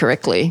dishwasher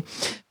incorrectly.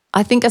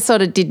 I think I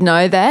sort of did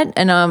know that,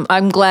 and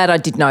I'm glad I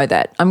did know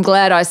that. I'm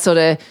glad I sort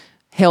of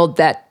held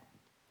that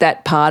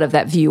part of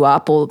that view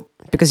up.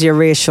 Because you're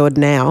reassured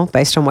now,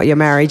 based on what your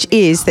marriage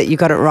is, that you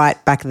got it right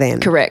back then.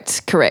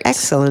 Correct.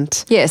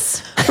 Excellent.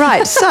 Yes.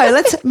 Right, so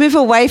let's move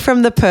away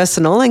from the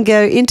personal and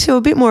go into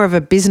a bit more of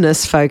a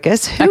business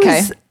focus.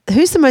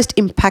 Who's the most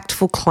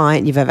impactful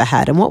client you've ever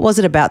had, and what was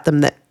it about them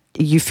that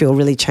you feel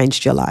really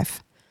changed your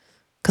life?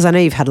 Because I know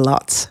you've had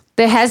lots.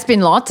 There has been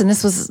lots, and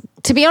this was,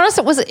 to be honest,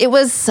 it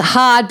was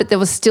hard, but there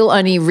was still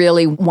only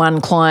really one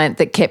client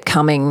that kept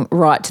coming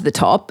right to the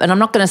top. And I'm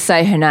not going to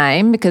say her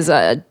name because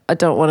I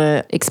don't want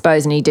to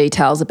expose any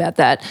details about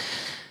that.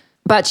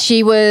 But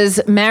she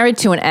was married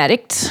to an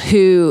addict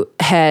who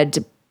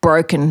had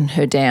broken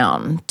her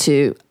down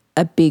to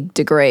a big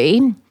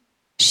degree.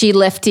 She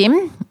left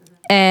him,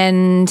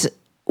 and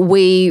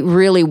we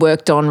really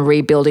worked on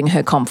rebuilding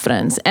her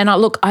confidence. And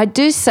I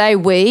do say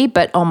we,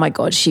 but oh my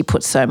God, she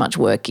put so much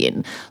work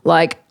in.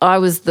 Like, I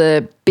was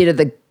the bit of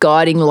the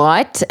guiding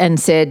light and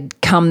said,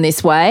 come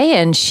this way.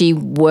 And she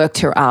worked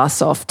her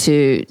ass off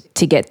to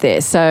get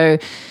there. So,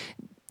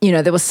 you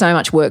know, there was so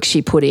much work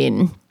she put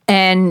in,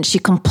 and she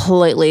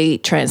completely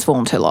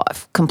transformed her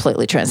life.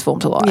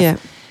 Yeah.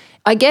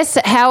 I guess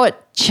how it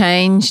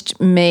changed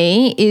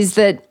me is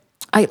that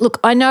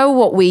I know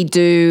what we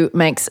do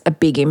makes a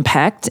big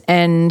impact,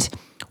 and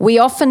we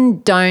often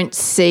don't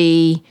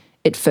see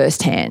it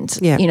firsthand.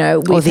 Yeah. You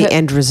know, or the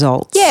end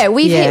results. Yeah,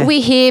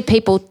 we hear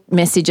people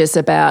message us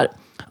about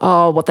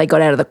what they got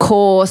out of the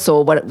course,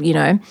 or what, you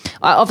know.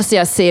 Obviously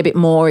I see a bit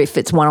more if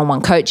it's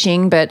one-on-one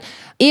coaching, but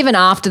even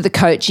after the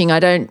coaching,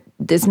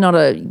 there's not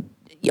a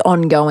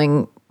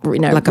ongoing, you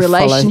know, Like a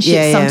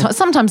relationship. follow. Yeah.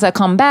 Sometimes they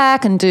come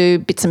back and do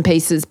bits and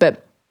pieces,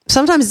 but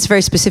Sometimes it's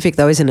very specific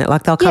though, isn't it?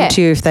 Like they'll come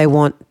to you if they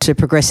want to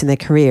progress in their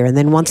career, and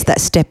then once that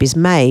step is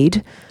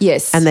made,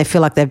 yes, and they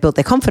feel like they've built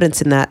their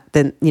confidence in that,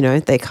 then, you know,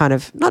 they kind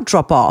of not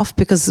drop off,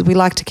 because we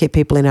like to keep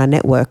people in our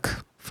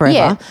network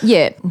forever.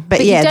 Yeah. But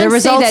you the don't see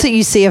results that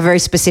you see are very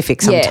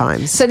specific Yeah.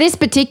 sometimes. So this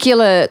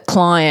particular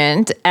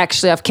client,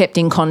 actually, I've kept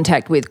in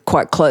contact with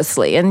quite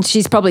closely, and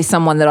she's probably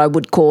someone that I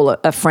would call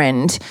a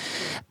friend.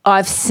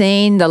 I've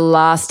seen the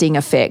lasting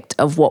effect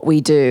of what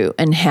we do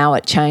and how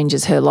it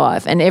changes her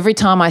life. And every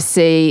time I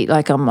see,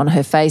 like, I'm on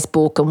her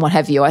Facebook and what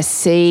have you, I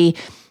see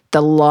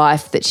the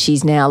life that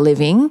she's now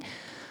living.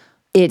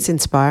 It's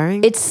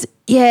inspiring.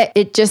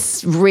 It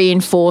just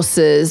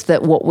reinforces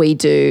that what we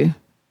do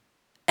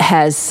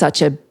has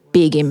such a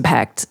big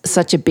impact.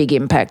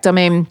 I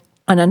mean,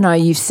 and I know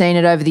you've seen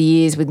it over the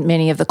years with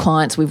many of the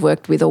clients we've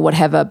worked with or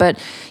whatever, but,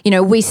 you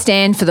know, we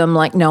stand for them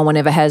like no one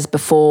ever has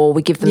before.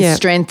 We give them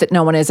strength that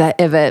no one has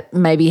ever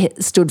maybe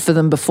stood for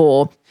them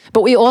before.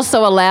 But we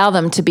also allow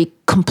them to be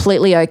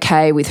completely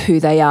okay with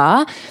who they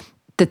are,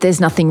 that there's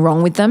nothing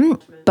wrong with them,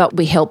 but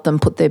we help them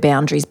put their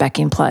boundaries back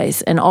in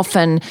place. And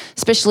often,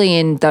 especially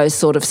in those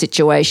sort of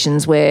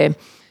situations where,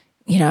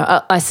 you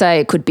know, I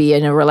say it could be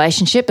in a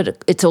relationship,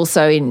 but it's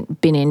also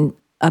been in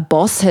a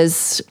boss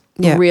has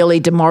really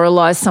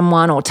demoralized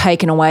someone or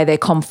taken away their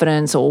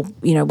confidence, or,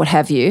 you know, what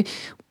have you.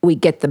 We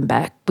get them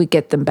back.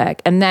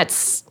 And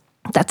that's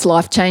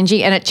life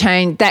changing. And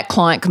that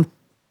client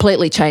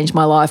completely changed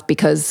my life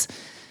because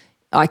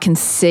I can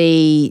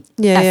see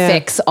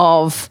effects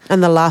of...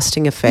 And the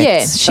lasting effects.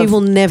 Yeah, she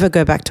will never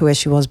go back to where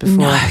she was before.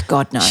 No,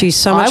 God, no. She's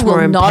so much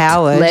more empowered. I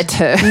will not let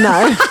her.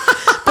 No.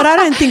 But I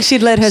don't think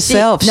she'd let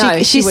herself.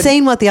 She's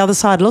seen what the other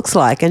side looks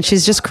like, and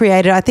she's just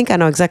created, I think I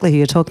know exactly who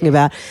you're talking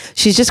about.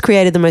 She's just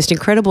created the most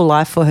incredible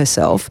life for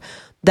herself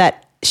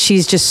that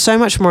she's just so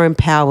much more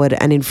empowered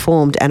and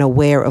informed and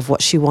aware of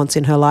what she wants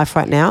in her life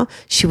right now.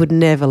 She would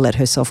never let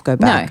herself go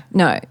back.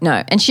 No.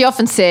 And she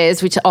often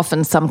says, which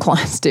often some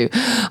clients do,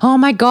 oh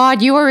my God,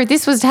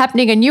 this was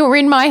happening and you were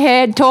in my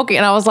head talking.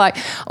 And I was like,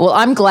 well,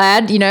 I'm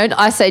glad,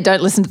 I say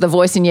don't listen to the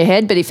voice in your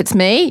head, but if it's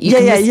me, you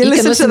can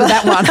listen to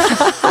that one.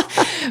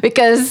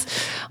 Because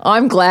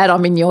I'm glad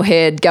I'm in your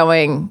head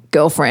going,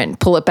 girlfriend,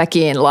 pull it back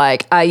in.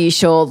 Like, are you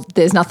sure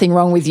there's nothing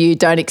wrong with you?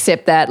 Don't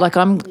accept that. Like,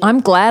 I'm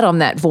glad I'm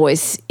that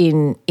voice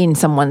in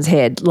someone's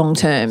head long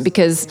term,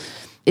 because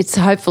it's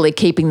hopefully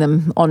keeping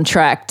them on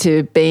track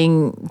to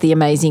being the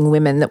amazing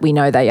women that we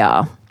know they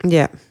are.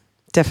 Yeah,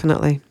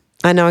 definitely.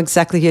 I know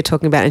exactly who you're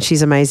talking about, and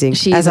she's amazing,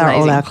 as are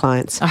all our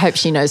clients. I hope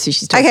she knows who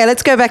she's talking about. Okay,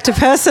 let's go back to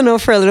personal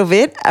for a little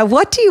bit.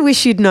 What do you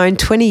wish you'd known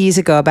 20 years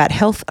ago about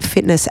health,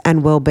 fitness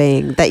and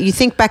well-being that you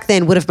think back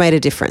then would have made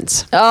a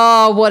difference?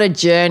 Oh, what a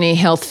journey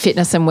health,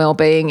 fitness and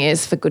well-being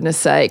is, for goodness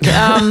sake.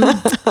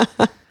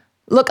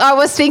 Look, I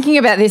was thinking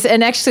about this,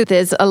 and actually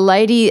there's a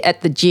lady at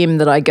the gym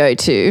that I go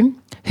to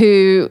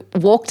who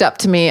walked up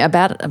to me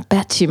about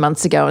 2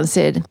 months ago and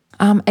said,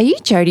 are you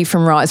Jodie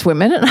from Rise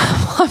Women? And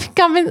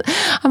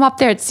I'm up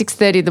there at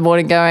 6:30 in the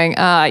morning going,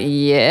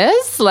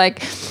 yes.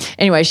 Like,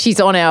 anyway,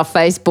 she's on our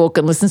Facebook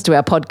and listens to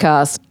our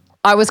podcast.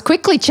 I was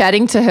quickly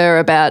chatting to her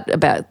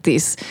about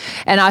this,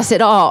 and I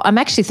said, I'm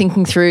actually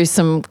thinking through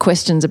some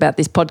questions about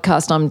this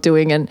podcast I'm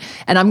doing, and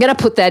I'm going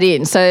to put that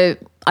in. So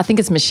I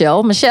think it's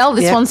Michelle. Michelle,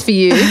 this one's for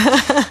you.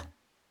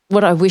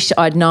 What I wish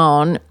I'd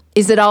known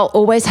is that I'll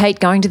always hate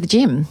going to the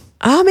gym.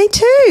 Oh, me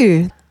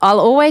too.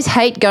 I'll always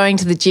hate going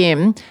to the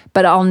gym,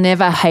 but I'll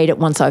never hate it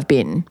once I've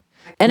been.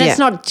 And it's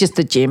not just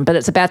the gym, but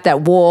it's about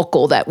that walk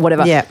or that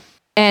whatever. Yeah.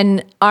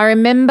 And I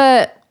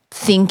remember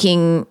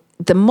thinking,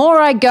 the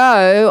more I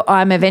go,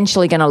 I'm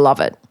eventually going to love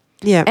it.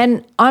 Yeah.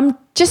 And I'm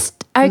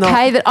just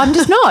okay that I'm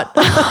just not.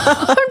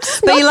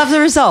 But you love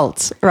the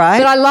results, right?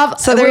 But I love.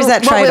 So there is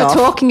that trade-off. What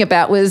we were talking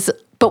about was,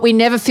 but we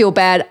never feel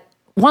bad.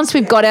 Once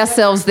we've got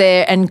ourselves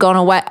there and gone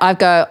away, I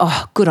go,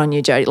 oh, good on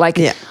you, Jodie. Like,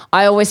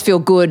 I always feel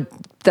good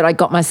that I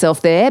got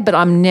myself there, but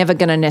I'm never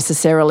going to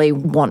necessarily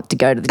want to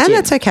go to the gym. And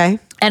that's okay.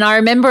 And I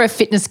remember a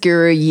fitness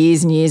guru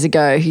years and years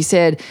ago who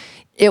said,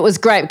 it was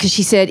great because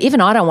she said, even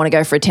I don't want to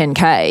go for a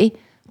 10K,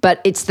 but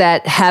it's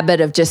that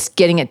habit of just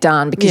getting it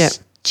done because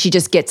she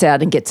just gets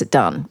out and gets it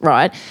done,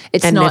 right?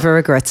 And never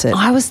regrets it.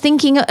 I was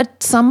thinking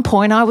at some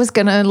point I was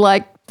going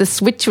to the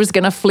switch was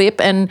going to flip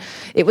and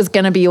it was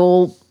going to be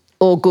all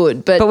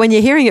good. But when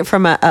you're hearing it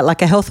from a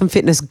health and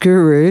fitness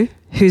guru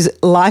whose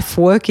life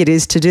work it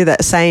is to do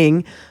that,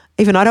 saying,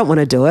 even I don't want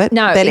to do it,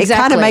 then it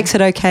kind of makes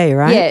it okay,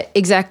 right? Yeah,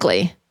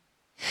 exactly.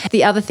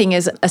 The other thing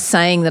is a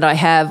saying that I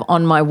have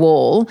on my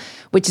wall,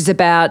 which is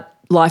about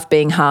life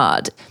being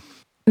hard.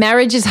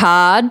 Marriage is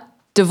hard.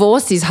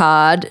 Divorce is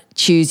hard.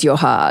 Choose your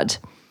hard.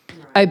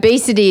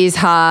 Obesity is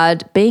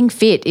hard. Being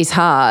fit is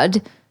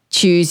hard.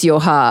 Choose your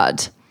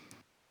hard.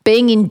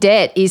 Being in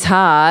debt is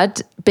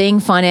hard. Being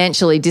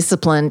financially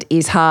disciplined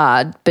is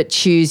hard, but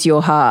choose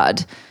your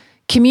hard.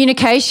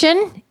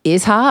 Communication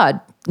is hard.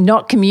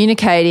 Not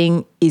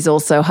communicating is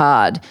also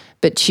hard,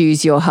 but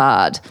choose your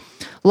hard.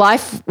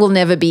 Life will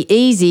never be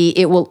easy.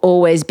 It will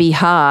always be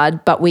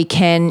hard, but we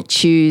can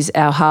choose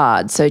our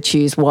hard, so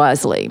choose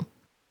wisely.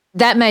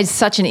 That made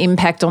such an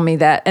impact on me,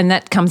 and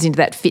that comes into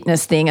that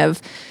fitness thing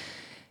of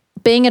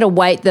being at a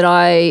weight that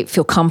I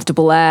feel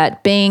comfortable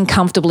at, being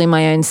comfortable in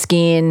my own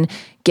skin,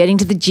 getting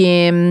to the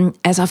gym.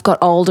 As I've got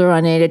older, I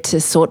needed to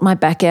sort my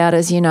back out,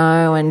 as you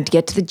know, and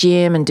get to the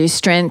gym and do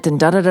strength and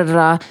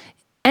da-da-da-da-da.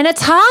 And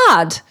it's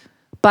hard.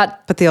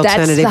 But the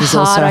alternative is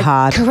also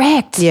hard.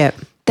 Correct. Yeah.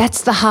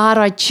 That's the hard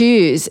I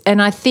choose.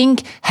 And I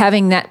think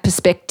having that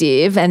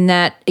perspective and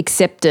that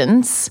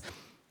acceptance,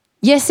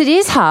 yes, it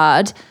is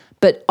hard,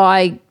 but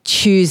I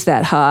choose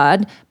that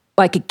hard.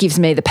 Like, it gives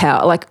me the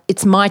power. Like,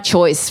 it's my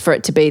choice for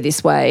it to be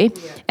this way.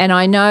 Yeah. And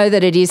I know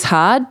that it is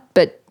hard,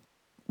 but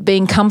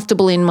being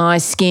comfortable in my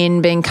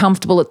skin, being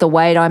comfortable at the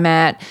weight I'm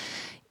at,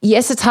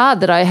 yes, it's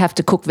hard that I have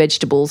to cook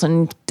vegetables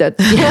and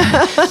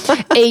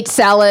eat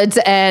salads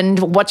and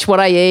watch what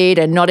I eat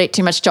and not eat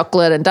too much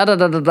chocolate and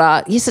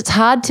da-da-da-da-da. Yes, it's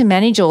hard to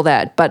manage all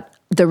that, but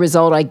the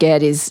result I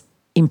get is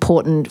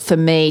important for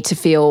me to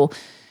feel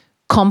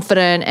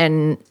confident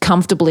and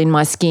comfortable in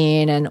my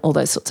skin and all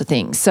those sorts of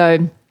things.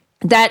 So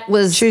that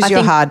was... Choose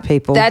your hard,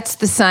 people. That's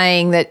the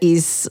saying that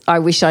is, I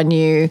wish I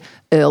knew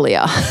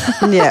earlier.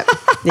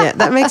 Yeah,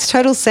 that makes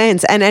total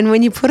sense. And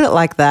when you put it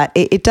like that,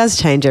 it does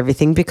change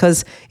everything,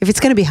 because if it's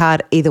going to be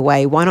hard either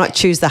way, why not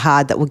choose the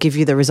hard that will give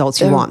you the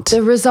results you want?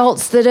 The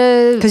results that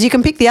are... Because you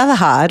can pick the other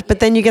hard, but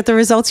then you get the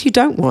results you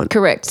don't want.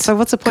 Correct. So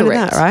what's the point of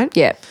that, right?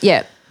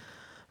 Yeah.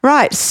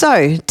 Right.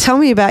 So tell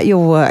me about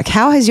your work.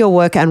 How has your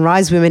work and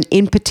Rise Women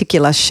in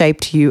particular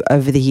shaped you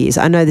over the years?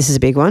 I know this is a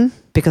big one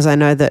because I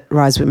know that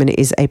Rise Women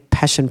is a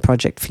passion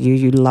project for you.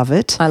 You love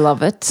it. I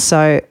love it.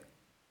 So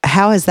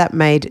how has that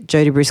made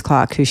Jodie Bruce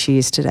Clark who she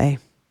is today?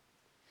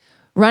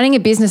 Running a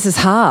business is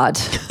hard,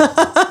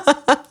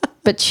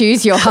 but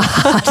choose your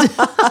heart.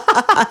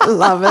 I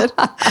love it.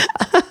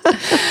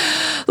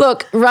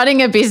 Look,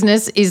 running a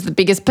business is the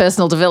biggest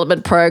personal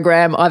development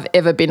program I've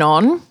ever been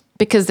on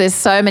because there's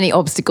so many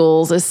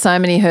obstacles, there's so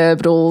many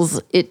hurdles.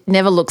 It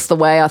never looks the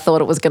way I thought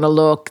it was going to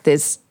look.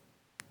 There's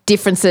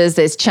differences,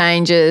 there's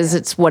changes,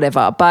 it's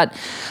whatever. But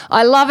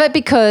I love it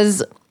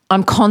because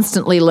I'm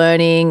constantly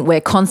learning.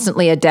 We're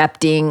constantly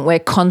adapting. We're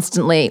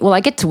constantly, well,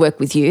 I get to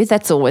work with you.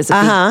 That's always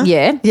a big,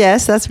 yeah.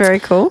 Yes, that's very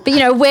cool.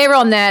 But, we're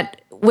on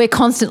that. We're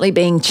constantly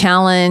being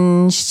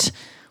challenged,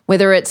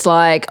 whether it's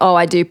like, oh,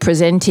 I do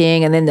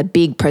presenting and then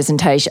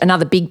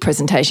another big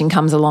presentation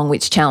comes along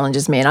which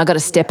challenges me and I got to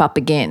step up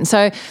again.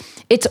 So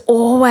there's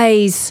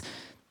always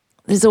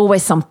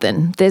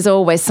something. There's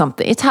always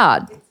something. It's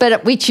hard,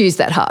 but we choose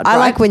that hard. I right?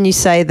 like when you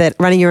say that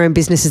running your own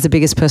business is the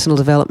biggest personal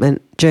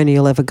development journey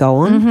you'll ever go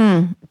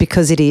on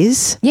because it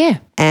is. Yeah.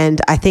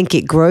 And I think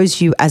it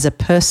grows you as a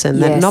person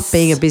that Yes. not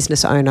being a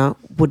business owner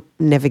would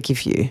never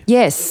give you.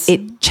 Yes.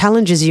 It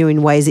challenges you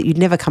in ways that you'd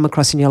never come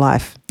across in your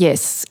life.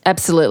 Yes,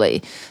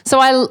 absolutely. So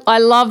I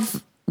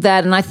love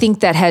that, and I think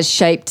that has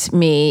shaped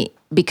me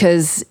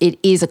because it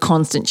is a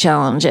constant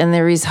challenge and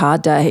there is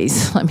hard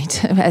days,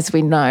 as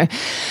we know.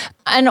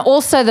 And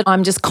also that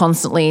I'm just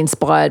constantly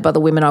inspired by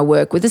the women I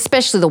work with,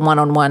 especially the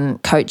one-on-one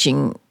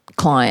coaching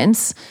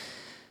clients.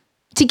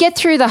 To get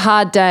through the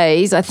hard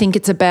days, I think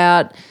it's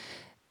about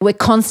we're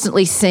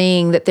constantly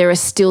seeing that there are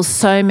still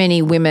so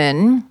many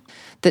women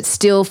that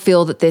still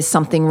feel that there's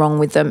something wrong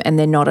with them and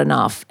they're not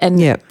enough. And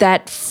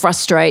that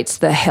frustrates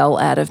the hell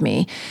out of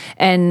me.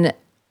 And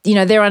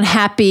they're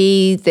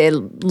unhappy, they're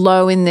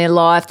low in their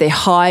life, they're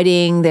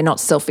hiding, they're not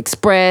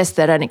self-expressed,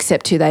 they don't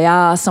accept who they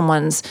are.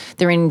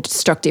 They're in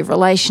destructive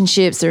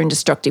relationships, they're in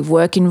destructive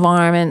work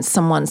environments,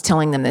 someone's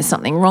telling them there's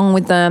something wrong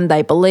with them,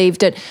 they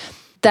believed it.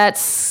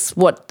 That's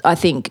what I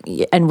think,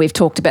 and we've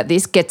talked about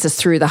this, gets us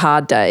through the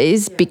hard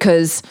days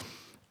because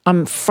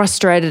I'm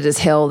frustrated as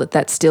hell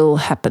that still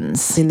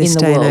happens in this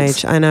the day world. and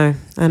age.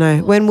 I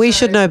know. When we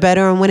should know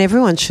better and when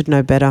everyone should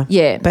know better.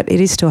 Yeah. But it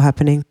is still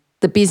happening.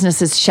 The business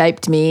has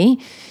shaped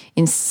me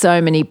in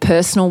so many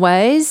personal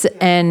ways,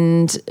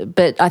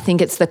 but I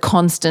think it's the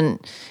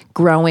constant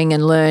growing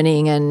and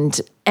learning and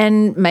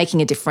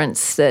making a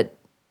difference that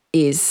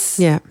is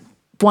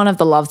one of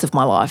the loves of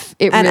my life.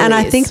 It really and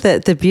I is. think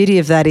that the beauty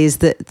of that is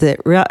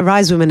that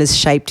Rise Women has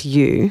shaped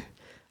you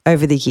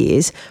over the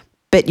years,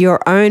 but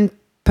your own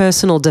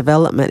personal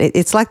development,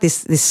 it's like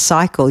this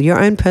cycle.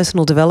 Your own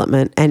personal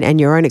development and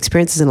your own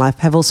experiences in life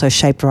have also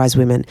shaped Rise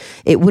Women.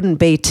 It wouldn't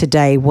be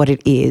today what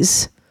it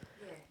is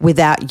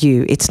without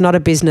you. It's not a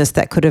business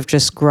that could have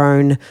just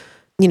grown,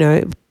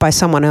 by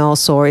someone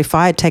else, or if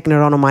I had taken it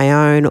on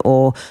my own,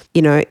 or,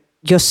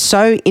 you're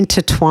so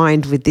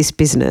intertwined with this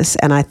business.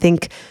 And I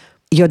think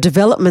your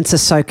developments are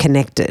so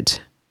connected.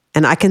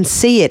 And I can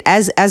see it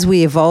as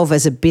we evolve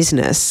as a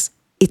business,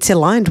 it's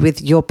aligned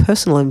with your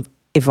personal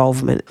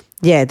evolvement.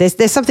 Yeah,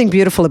 there's something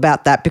beautiful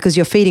about that because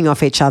you're feeding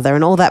off each other,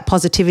 and all that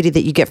positivity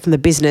that you get from the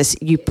business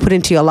you put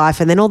into your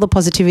life, and then all the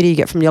positivity you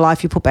get from your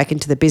life you put back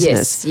into the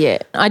business.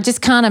 Yes, yeah. I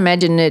just can't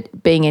imagine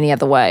it being any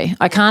other way.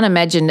 I can't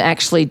imagine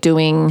actually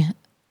doing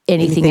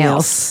anything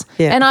else.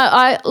 Yeah. And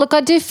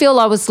I do feel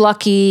I was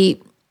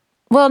lucky.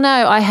 Well,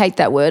 no, I hate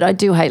that word. I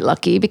do hate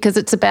lucky because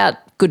it's about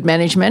good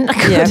management.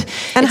 Yeah.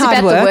 And it's hard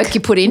about work. the work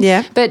you put in.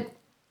 Yeah. But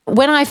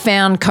when I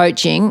found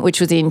coaching, which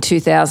was in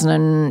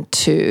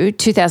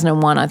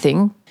 2001, I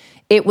think,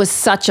 it was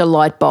such a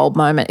light bulb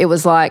moment. It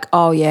was like,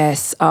 oh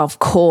yes, of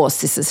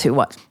course, this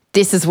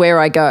is where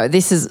I go.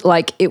 This is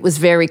like, it was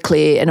very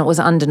clear and it was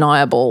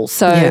undeniable.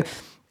 So,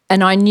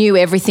 and I knew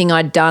everything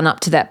I'd done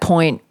up to that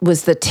point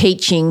was the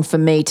teaching for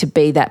me to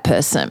be that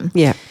person.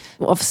 Yeah.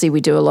 Obviously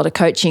we do a lot of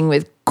coaching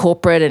with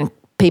corporate and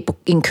people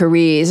in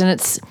careers, and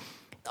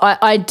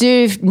I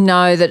do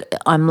know that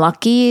I'm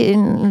lucky,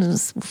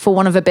 for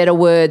want of a better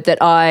word,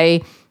 that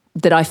I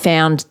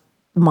found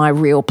my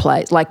real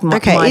place. Like my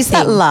is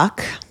that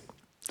luck?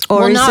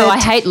 Or I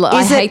hate luck.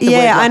 I hate the word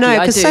lucky. Yeah, I know,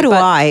 because so do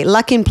but I.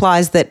 Luck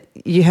implies that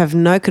you have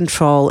no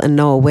control and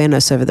no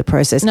awareness over the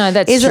process. No,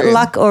 that's Is true. it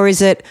luck, or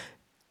is it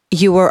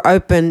you were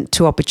open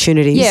to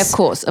opportunities? Yeah, of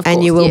course.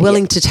 And you were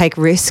willing to take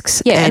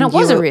risks. Yeah, and it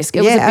was a risk.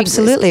 It was a big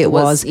absolutely risk. it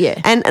was.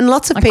 Yeah. And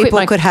lots of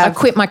people could have. I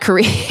quit my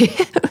career.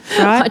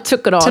 Right? I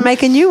took it on. To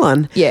make a new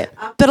one. Yeah.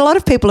 But a lot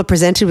of people are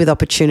presented with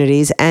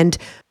opportunities and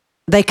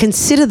they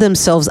consider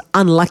themselves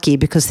unlucky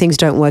because things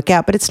don't work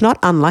out, but it's not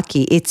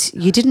unlucky. It's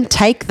you didn't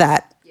take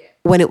that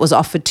when it was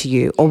offered to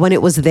you, or when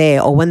it was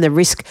there, or when the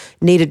risk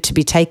needed to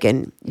be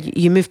taken.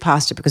 You moved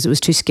past it because it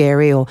was too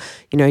scary, or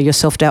your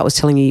self-doubt was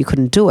telling you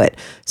couldn't do it.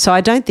 So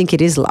I don't think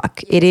it is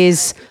luck. It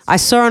is, I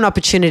saw an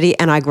opportunity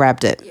and I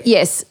grabbed it.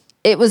 Yes,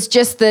 it was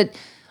just that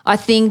I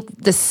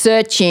think the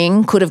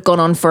searching could have gone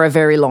on for a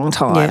very long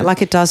time. Yeah,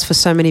 like it does for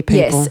so many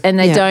people. Yes, and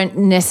they don't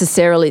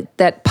necessarily,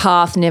 that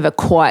path never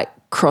quite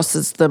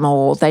crosses them,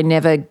 or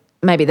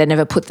maybe they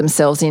never put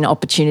themselves in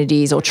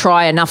opportunities or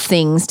try enough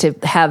things to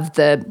have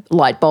the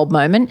light bulb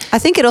moment. I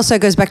think it also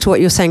goes back to what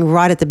you were saying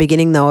right at the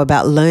beginning, though,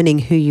 about learning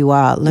who you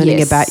are,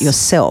 learning about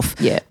yourself.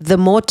 Yeah. The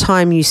more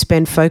time you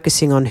spend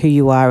focusing on who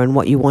you are and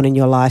what you want in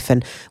your life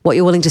and what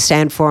you're willing to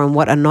stand for and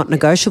what are not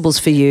negotiables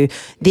for you,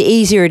 the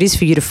easier it is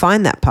for you to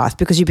find that path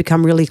because you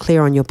become really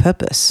clear on your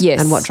purpose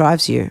and what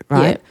drives you,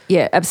 right?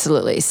 Yeah,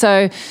 absolutely.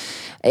 So,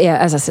 yeah,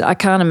 as I said, I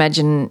can't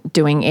imagine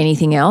doing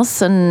anything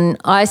else, and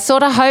I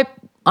sort of hope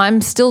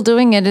I'm still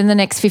doing it in the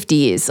next 50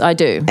 years. I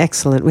do.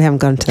 Excellent. We haven't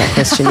gotten to that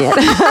question yet.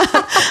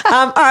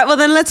 All right, well,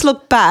 then let's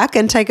look back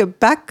and take it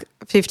back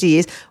 50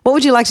 years. What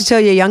would you like to tell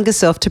your younger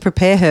self to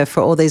prepare her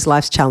for all these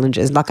life's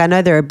challenges? Like, I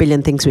know there are a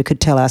billion things we could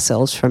tell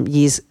ourselves from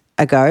years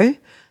ago,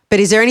 but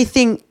is there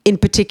anything in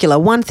particular,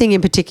 one thing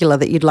in particular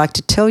that you'd like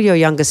to tell your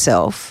younger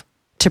self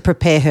to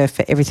prepare her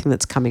for everything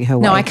that's coming her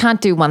way? No, I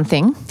can't do one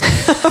thing.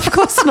 Of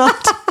course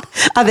not.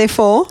 Are there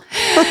 4?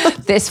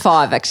 There's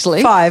 5,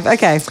 actually. 5,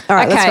 okay. All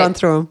right, let's run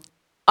through them.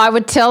 I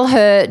would tell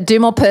her, do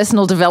more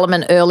personal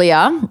development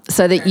earlier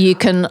so that you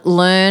can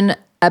learn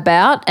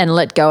about and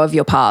let go of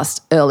your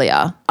past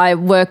earlier. I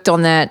worked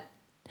on that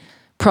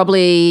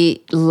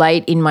probably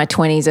late in my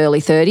 20s, early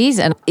 30s.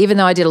 And even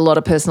though I did a lot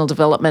of personal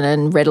development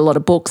and read a lot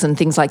of books and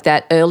things like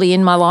that early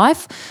in my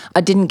life,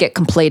 I didn't get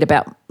complete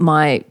about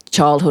my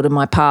childhood and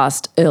my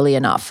past early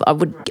enough.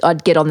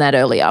 I'd get on that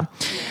earlier.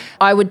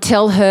 I would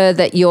tell her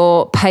that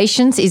your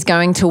patience is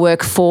going to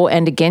work for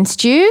and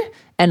against you,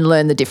 and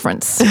learn the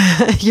difference.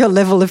 Your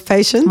level of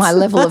patience? My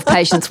level of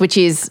patience, which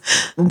is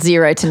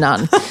 0 to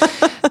none.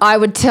 I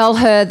would tell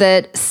her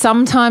that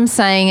sometimes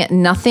saying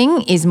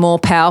nothing is more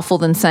powerful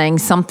than saying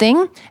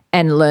something,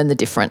 and learn the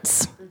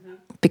difference.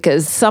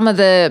 Because some of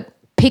the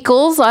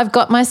pickles I've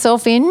got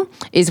myself in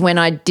is when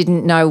I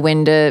didn't know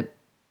when to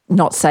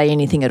not say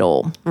anything at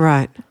all.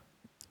 Right.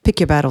 Pick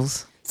your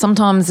battles.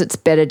 Sometimes it's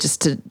better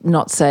just to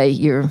not say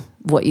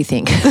what you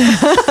think.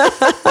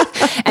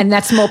 And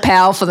that's more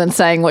powerful than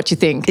saying what you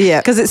think.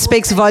 Yeah, because it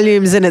speaks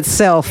volumes in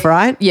itself,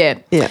 right? Yeah.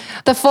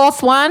 The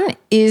 4th one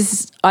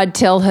is I'd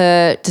tell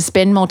her to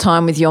spend more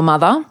time with your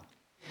mother,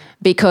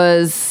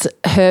 because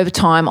her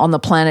time on the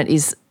planet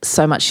is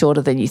so much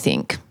shorter than you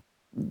think.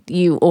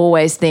 You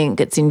always think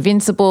it's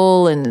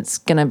invincible and it's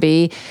going to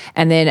be,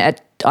 and then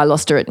I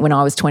lost her when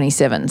I was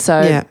 27.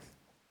 So, yeah.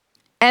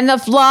 And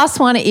the last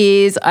one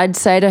is I'd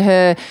say to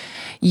her,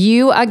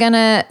 you are going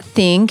to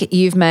think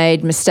you've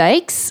made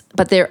mistakes,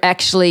 but they're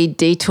actually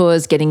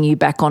detours getting you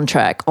back on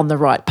track, on the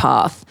right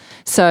path.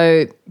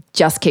 So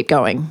just keep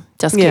going.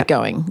 Just keep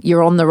going.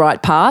 You're on the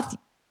right path.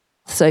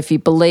 So if you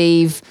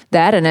believe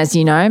that, and as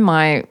you know,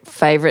 my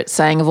favourite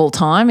saying of all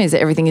time is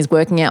that everything is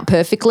working out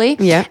perfectly.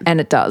 Yeah.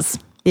 And it does.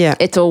 Yeah.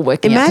 It's all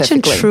working out perfectly.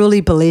 Imagine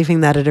truly believing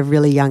that at a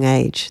really young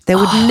age. There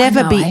would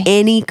never be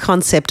any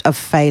concept of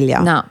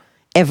failure. No.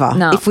 Ever.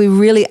 No. If we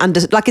really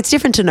it's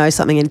different to know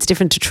something and it's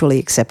different to truly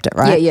accept it,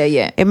 right?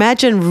 Yeah.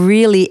 Imagine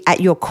really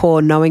at your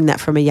core knowing that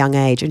from a young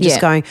age and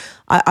just going,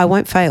 I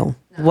won't fail.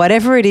 No.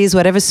 Whatever it is,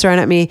 whatever's thrown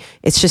at me,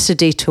 it's just a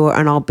detour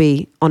and I'll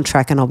be on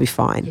track and I'll be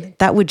fine. Yeah.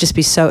 That would just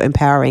be so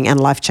empowering and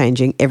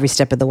life-changing every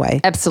step of the way.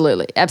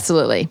 Absolutely.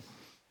 Absolutely.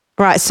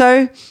 Right.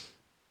 So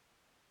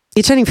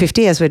you're turning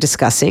 50 as we're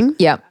discussing.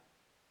 Yeah.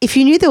 If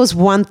you knew there was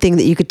one thing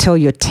that you could tell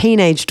your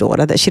teenage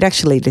daughter that she'd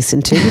actually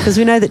listen to, because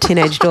we know that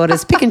teenage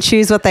daughters pick and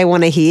choose what they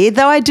want to hear,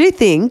 though I do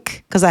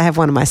think, because I have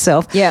one of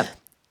myself,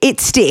 it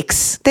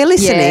sticks. They're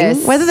listening.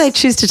 Yes. Whether they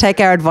choose to take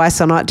our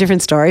advice or not,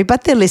 different story,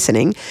 but they're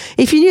listening.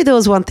 If you knew there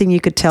was one thing you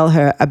could tell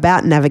her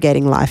about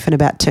navigating life and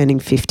about turning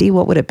 50,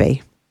 what would it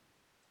be?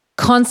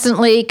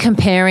 Constantly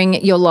comparing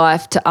your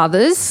life to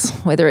others,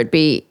 whether it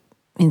be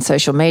in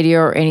social media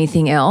or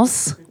anything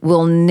else,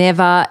 will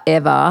never,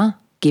 ever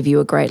give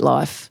you a great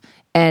life.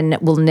 And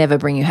will never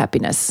bring you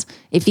happiness.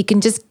 If you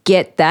can just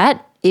get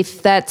that,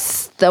 if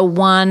that's the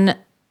one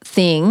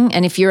thing,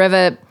 and if you're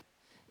ever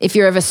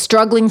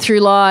struggling through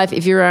life,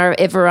 if you're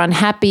ever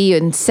unhappy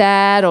and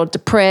sad or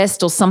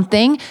depressed or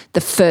something,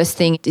 the first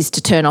thing is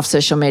to turn off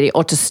social media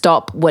or to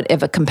stop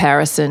whatever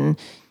comparison.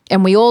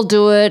 And we all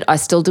do it. I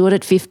still do it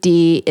at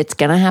 50. It's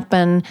going to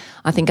happen.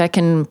 I think I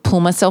can pull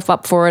myself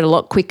up for it a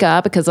lot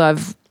quicker because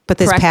But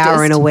there's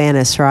power in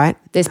awareness, right?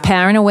 There's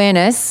power in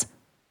awareness,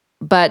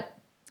 but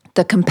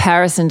the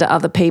comparison to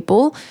other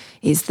people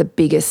is the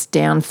biggest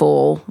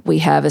downfall we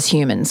have as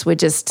humans.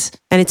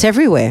 And it's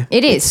everywhere.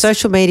 It is. It's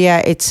social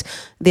media. It's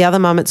the other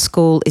mum at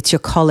school. It's your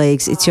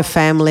colleagues. It's your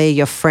family,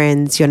 your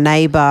friends, your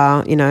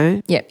neighbour,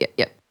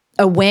 Yep.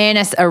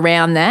 Awareness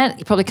around that.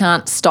 You probably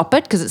can't stop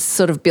it because it's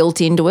sort of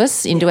built into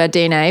us, into our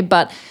DNA,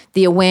 but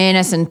the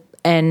awareness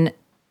and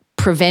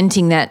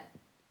preventing that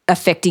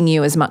affecting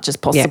you as much as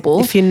possible.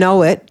 Yeah. If you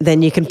know it,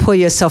 then you can pull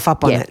yourself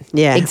up on it.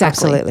 Yeah,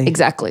 exactly. Absolutely.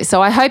 Exactly.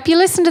 So I hope you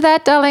listen to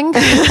that, darling.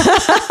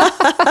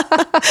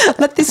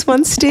 Let this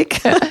one stick.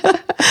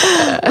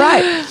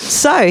 Right.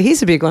 So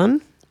here's a big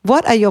one.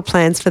 What are your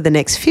plans for the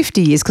next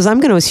 50 years? Because I'm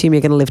going to assume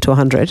you're going to live to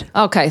 100.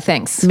 Okay,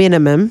 thanks.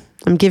 Minimum.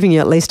 I'm giving you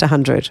at least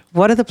 100.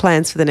 What are the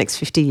plans for the next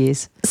 50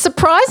 years?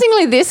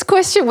 Surprisingly, this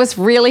question was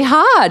really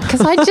hard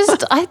because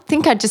I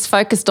think I just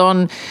focused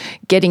on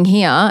getting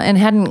here and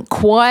hadn't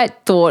quite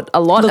thought a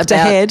lot Looked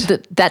about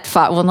ahead. that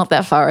far. Well, not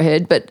that far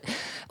ahead, but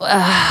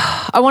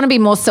I want to be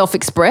more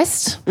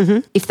self-expressed,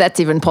 if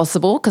that's even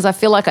possible, because I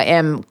feel like I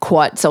am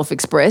quite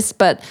self-expressed,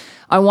 but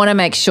I want to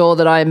make sure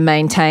that I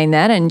maintain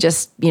that and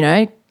just,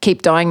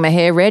 keep dyeing my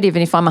hair red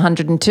even if I'm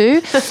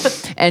 102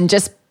 and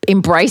just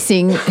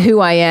embracing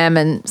who I am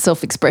and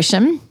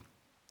self-expression.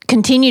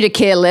 Continue to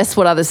care less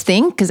what others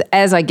think, because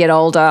as I get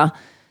older,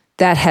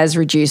 that has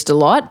reduced a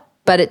lot,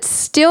 but it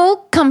still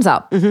comes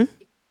up.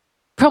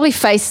 Probably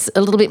face a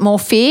little bit more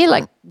fear,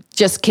 like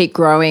just keep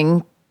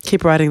growing.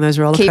 Keep riding those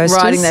roller coasters.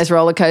 Keep riding those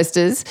roller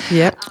coasters.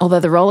 Yep. Although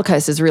the roller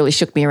coasters really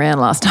shook me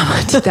around last time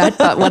I did that,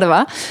 but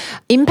whatever.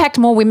 Impact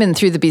more women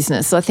through the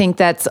business. I think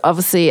that's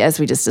obviously, as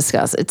we just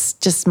discussed, it's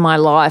just my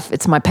life.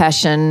 It's my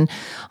passion.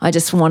 I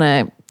just want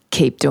to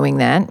keep doing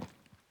that.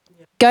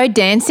 Go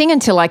dancing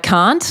until I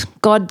can't.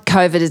 God,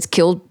 COVID has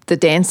killed the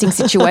dancing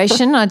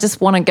situation. I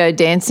just want to go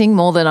dancing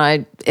more than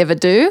I ever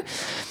do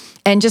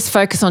and just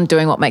focus on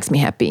doing what makes me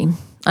happy.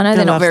 I know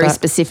they're not very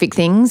specific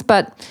things,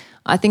 but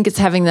I think it's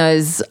having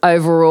those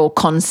overall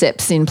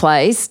concepts in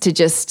place to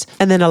just...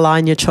 And then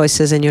align your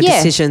choices and your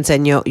decisions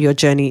and your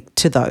journey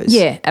to those.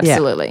 Yeah,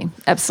 absolutely.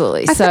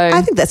 Absolutely.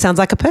 I think that sounds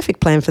like a perfect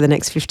plan for the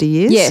next 50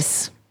 years.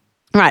 Yes.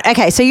 Right.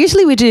 Okay. So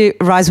usually we do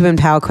Rise Women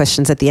Power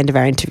questions at the end of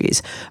our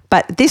interviews,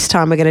 but this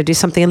time we're going to do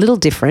something a little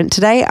different.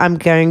 Today I'm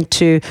going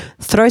to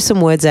throw some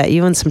words at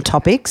you and some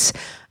topics,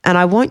 and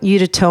I want you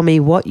to tell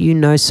me what you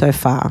know so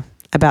far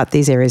about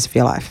these areas of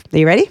your life. Are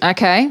you ready?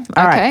 Okay.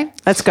 All right.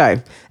 Let's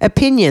go.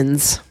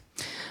 Opinions.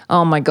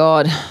 Oh, my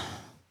God.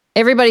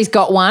 Everybody's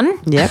got one.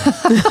 Yep.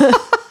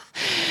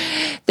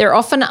 They're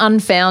often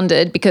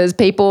unfounded because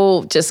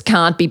people just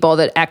can't be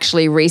bothered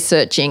actually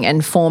researching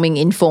and forming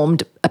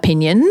informed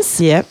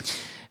opinions. Yep.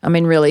 I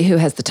mean, really, who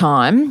has the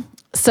time?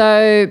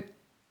 So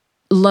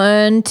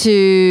learn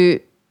to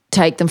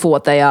take them for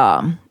what they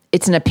are.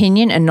 It's an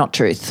opinion and not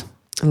truth.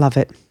 I love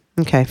it.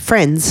 Okay.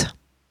 Friends.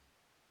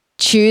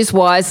 Choose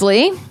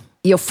wisely.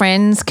 Your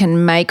friends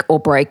can make or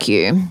break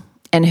you,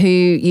 and who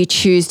you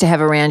choose to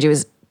have around you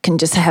can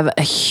just have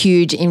a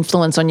huge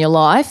influence on your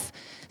life.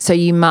 So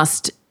you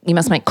must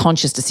make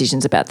conscious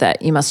decisions about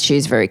that. You must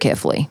choose very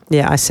carefully.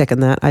 Yeah, I second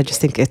that. I just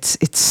think it's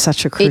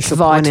such a crucial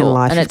point in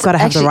life. And you've got to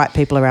have the right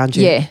people around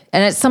you. Yeah,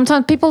 and it's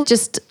sometimes people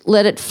just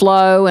let it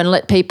flow and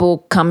let people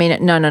come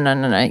in. No.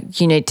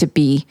 You need to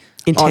be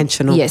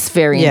intentional. Yes,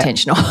 very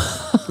intentional.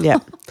 Yeah.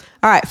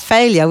 All right,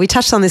 failure. We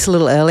touched on this a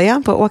little earlier,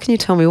 but what can you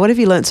tell me? What have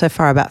you learned so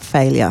far about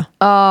failure?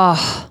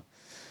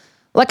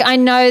 Like, I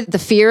know the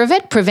fear of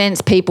it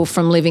prevents people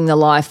from living the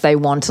life they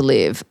want to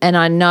live. And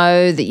I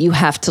know that you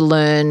have to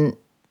learn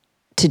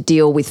to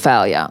deal with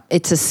failure.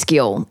 It's a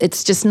skill.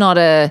 It's just not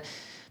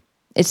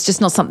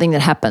something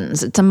that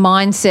happens. It's a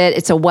mindset.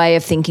 It's a way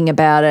of thinking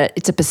about it.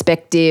 It's a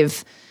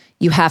perspective.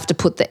 You have to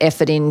put the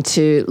effort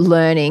into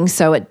learning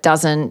so it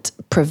doesn't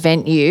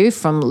prevent you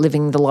from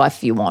living the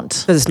life you want.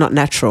 Because it's not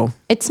natural.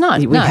 It's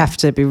not. We have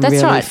to be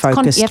really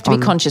focused you have to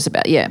be conscious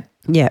about,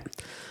 Yeah.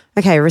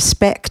 Okay,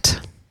 respect.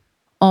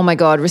 Oh my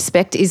God,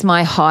 respect is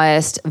my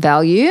highest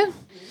value.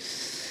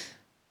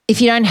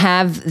 If you don't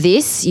have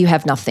this, you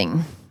have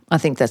nothing. I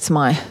think that's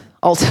my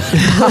ultimate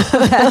part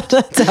of that.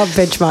 That's our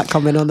benchmark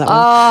comment on that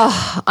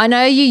one. I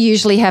know you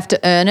usually have to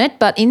earn it,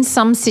 but in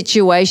some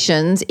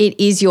situations, it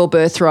is your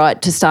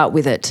birthright to start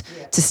with it,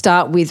 to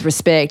start with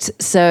respect.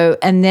 So,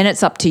 and then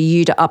it's up to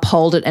you to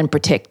uphold it and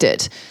protect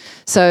it.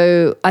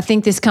 So I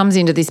think this comes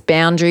into this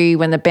boundary.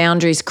 When the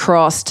boundary's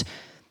crossed,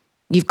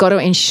 you've got to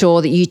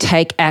ensure that you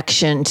take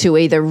action to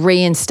either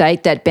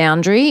reinstate that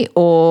boundary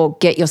or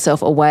get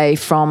yourself away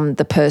from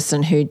the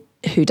person who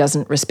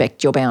doesn't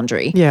respect your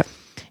boundary. Yeah.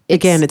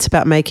 Again, it's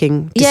about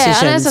making decisions. Yeah,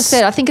 and as I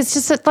said, I think it's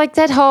just like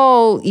that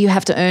whole you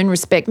have to earn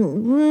respect.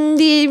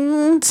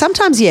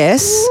 Sometimes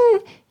yes.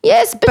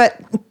 Yes, but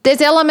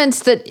there's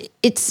elements that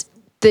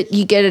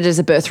you get it as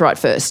a birthright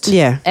first.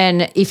 Yeah.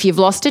 And if you've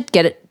lost it,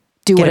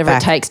 do whatever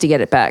it takes to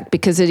get it back,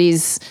 because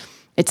it's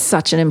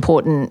such an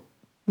important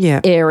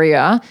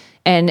area,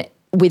 and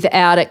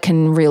without it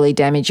can really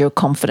damage your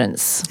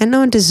confidence. And no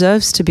one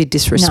deserves to be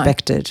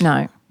disrespected.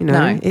 No.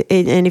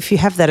 And if you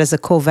have that as a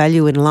core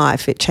value in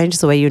life, it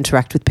changes the way you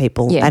interact with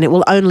people, and it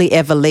will only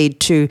ever lead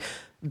to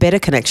better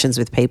connections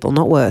with people,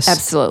 not worse.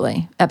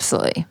 Absolutely. All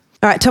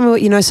right, tell me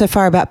what you know so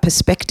far about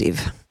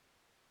perspective.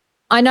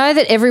 I know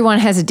that everyone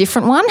has a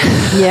different one.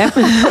 Yeah.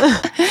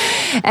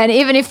 And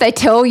even if they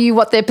tell you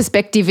what their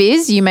perspective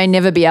is, you may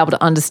never be able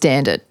to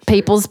understand it.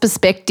 People's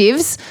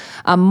perspectives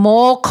are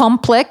more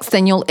complex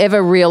than you'll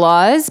ever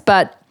realise,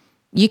 but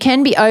you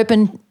can be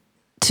open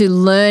to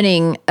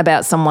learning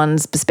about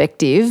someone's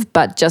perspective,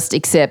 but just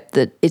accept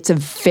that it's a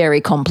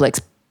very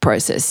complex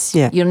process.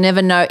 Yeah. You'll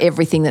never know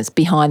everything that's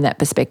behind that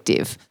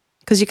perspective.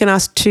 Because you can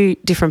ask two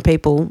different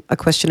people a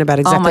question about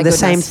exactly the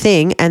same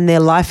thing and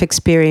their life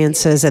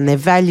experiences and their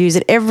values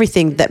and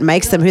everything that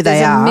makes them who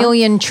they are. There's a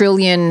million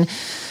trillion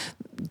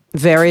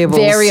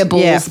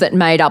variables that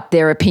made up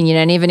their opinion.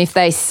 And even if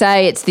they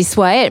say it's this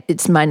way,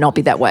 it may not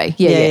be that way.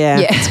 Yeah.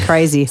 It's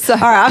crazy. All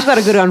right, I've got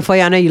a good one for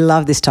you. I know you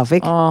love this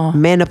topic.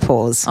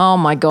 Menopause. Oh,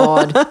 my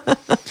God.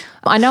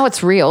 I know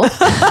it's real.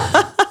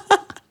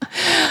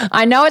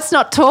 I know it's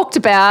not talked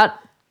about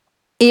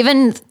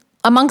even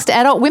amongst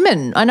adult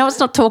women. I know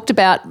it's not talked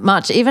about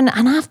much, even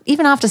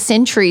after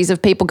centuries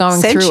of people going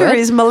through it.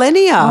 Centuries,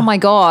 millennia. Oh, my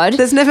God.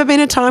 There's never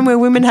been a time where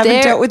women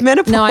haven't dealt with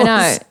menopause. No, I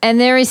know. And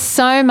there is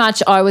so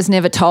much I was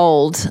never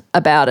told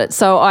about it.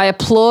 So I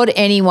applaud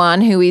anyone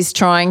who is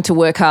trying to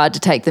work hard to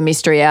take the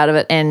mystery out of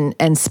it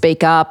and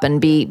speak up and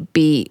be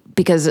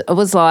because it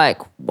was like,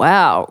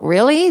 wow,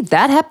 really?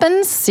 That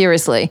happens?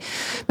 Seriously.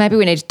 Maybe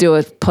we need to do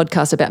a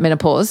podcast about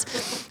menopause.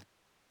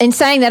 In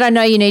saying that, I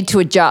know you need to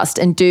adjust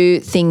and do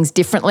things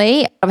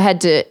differently. I've had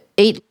to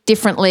eat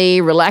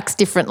differently, relax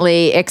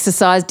differently,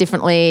 exercise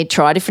differently,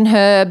 try different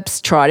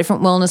herbs, try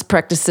different wellness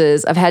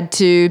practices. I've had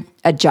to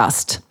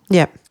adjust.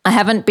 Yep. I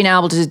haven't been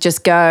able to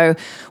just go,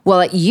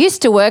 well, it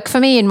used to work for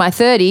me in my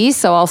 30s,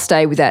 so I'll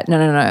stay with that.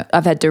 No.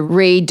 I've had to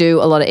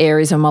redo a lot of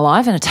areas of my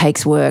life and it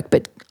takes work,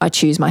 but I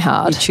choose my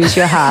hard. You choose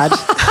your hard.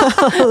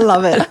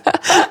 Love it.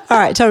 All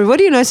right, tell me, what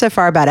do you know so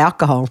far about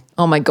alcohol?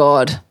 Oh, my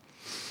God.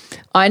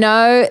 I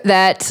know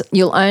that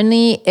you'll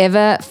only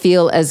ever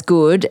feel as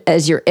good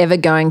as you're ever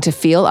going to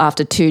feel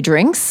after 2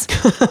 drinks.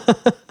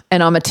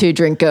 And I'm a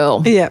 2-drink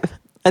girl. Yeah.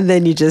 And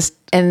then you just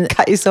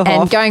cut yourself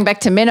off. And going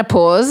back to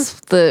menopause,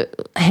 the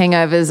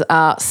hangovers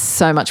are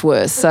so much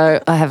worse. So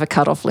I have a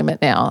cutoff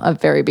limit now, a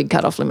very big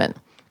cutoff limit.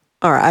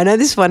 All right. I know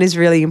this one is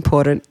really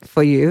important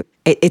for you.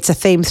 It's a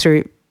theme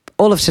through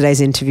all of today's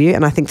interview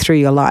and I think through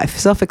your life,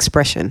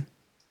 self-expression.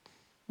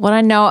 What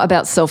I know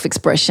about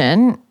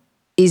self-expression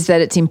is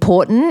that it's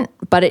important,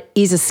 but it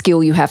is a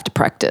skill you have to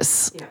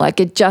practice. Yeah. Like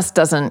it just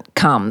doesn't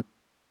come.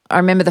 I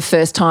remember the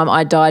first time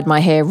I dyed my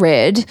hair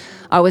red,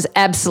 I was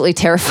absolutely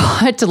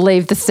terrified to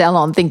leave the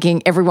salon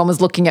thinking everyone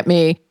was looking at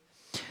me.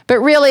 But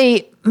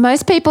really,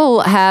 most people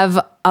have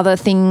other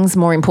things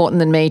more important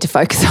than me to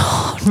focus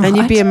on. Right? And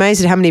you'd be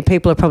amazed at how many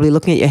people are probably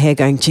looking at your hair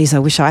going, geez, I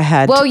wish I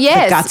had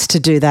the guts to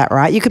do that,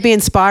 right? You could be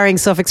inspiring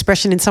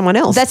self-expression in someone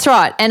else. That's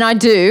right. And I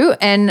do.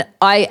 And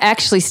I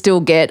actually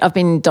still I've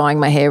been dyeing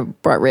my hair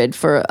bright red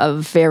for a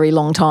very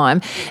long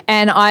time.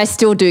 And I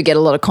still do get a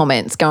lot of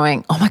comments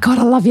going, oh my God,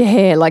 I love your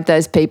hair. Like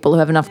those people who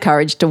have enough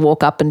courage to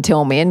walk up and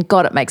tell me. And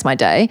God, it makes my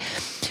day.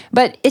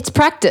 But it's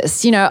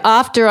practice. You know,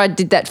 after I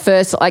did that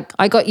first,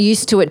 I got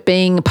used to it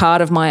being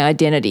part of my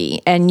identity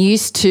and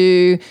used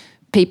to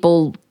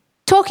people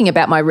talking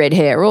about my red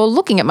hair or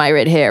looking at my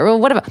red hair or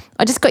whatever.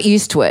 I just got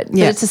used to it.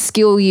 Yeah. But it's a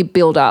skill you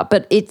build up.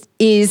 But it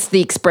is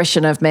the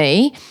expression of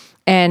me.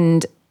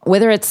 And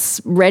whether it's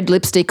red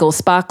lipstick or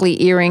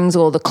sparkly earrings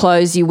or the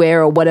clothes you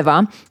wear or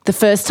whatever, the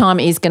first time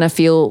is going to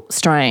feel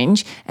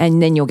strange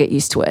and then you'll get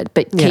used to it.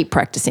 But keep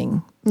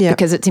practicing. Yeah.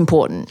 Because it's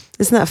important.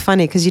 Isn't that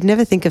funny? Because you'd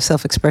never think of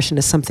self-expression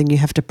as something you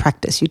have to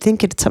practice. You'd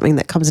think it's something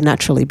that comes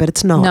naturally, but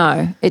it's not.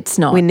 No, it's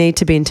not. We need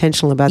to be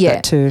intentional about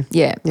that too.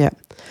 Yeah. Yeah.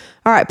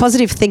 All right,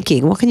 positive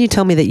thinking. What can you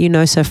tell me that you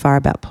know so far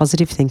about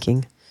positive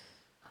thinking?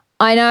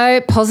 I know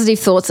positive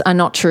thoughts are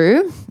not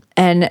true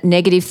and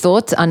negative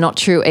thoughts are not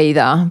true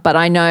either, but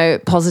I know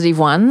positive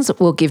ones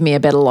will give me a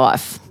better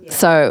life. Yeah.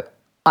 So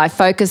I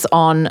focus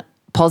on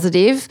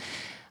positive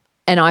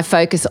and I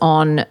focus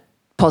on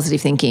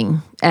positive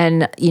thinking.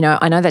 And, you know,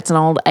 I know that's an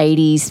old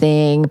 80s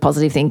thing,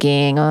 positive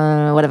thinking,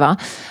 whatever.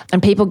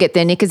 And people get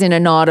their knickers in a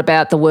knot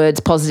about the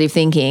words positive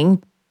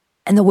thinking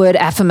and the word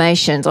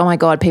affirmations. Oh, my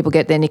God, people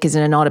get their knickers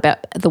in a knot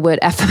about the word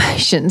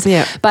affirmations.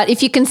 Yeah. But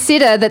if you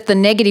consider that the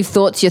negative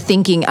thoughts you're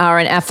thinking are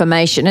an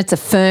affirmation, it's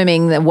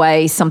affirming the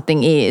way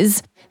something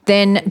is,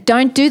 then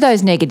don't do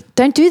those negative.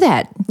 Don't do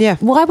that. Yeah.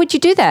 Why would you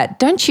do that?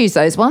 Don't choose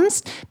those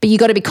ones. But you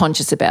got to be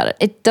conscious about it.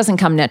 It doesn't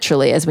come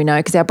naturally, as we know,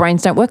 because our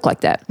brains don't work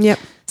like that. Yep.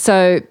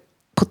 So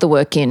put the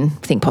work in,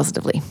 think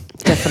positively.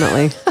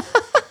 Definitely.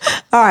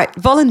 All right,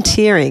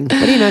 volunteering.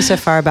 What do you know so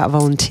far about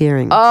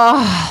volunteering?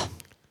 Oh,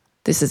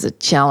 this is a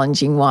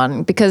challenging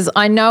one because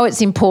I know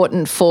it's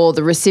important for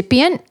the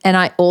recipient and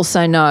I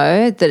also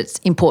know that it's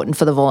important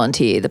for the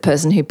volunteer, the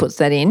person who puts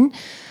that in.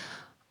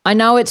 I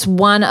know it's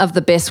one of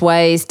the best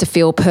ways to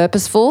feel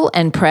purposeful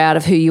and proud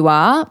of who you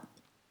are.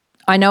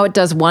 I know it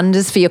does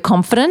wonders for your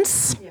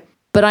confidence,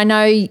 but I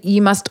know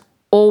you must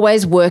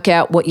always work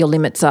out what your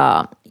limits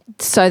are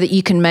so that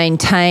you can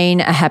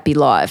maintain a happy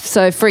life.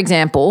 So, for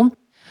example,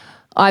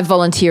 I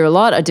volunteer a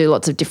lot. I do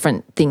lots of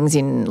different things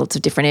in lots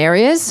of different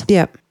areas.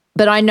 Yep.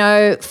 But I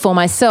know for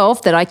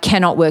myself that I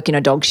cannot work in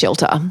a dog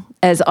shelter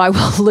as I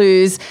will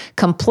lose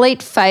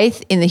complete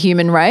faith in the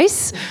human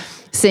race,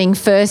 seeing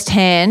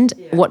firsthand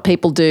what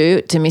people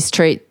do to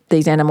mistreat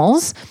these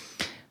animals.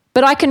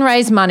 But I can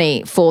raise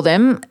money for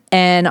them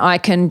and I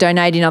can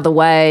donate in other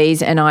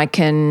ways and I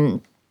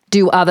can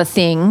do other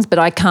things, but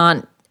I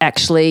can't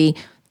actually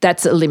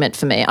that's a limit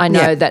for me. I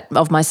know that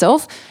of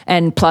myself,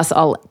 and plus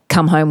I'll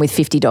come home with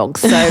 50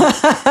 dogs. So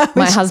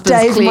my husband's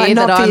Dave clear might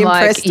not that be I'm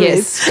like, impressed with.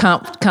 yes,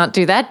 can't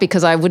do that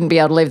because I wouldn't be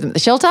able to leave them at the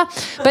shelter.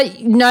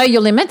 But know your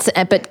limits,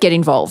 but get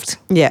involved.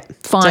 Yeah,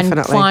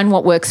 definitely. Find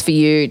what works for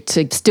you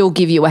to still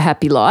give you a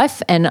happy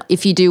life. And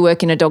if you do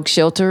work in a dog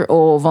shelter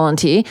or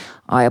volunteer,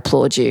 I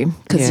applaud you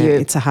because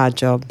it's a hard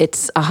job.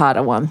 It's a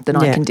harder one than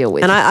I can deal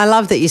with. And I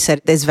love that you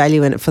said there's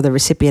value in it for the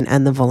recipient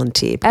and the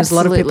volunteer. Because a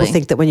lot of people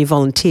think that when you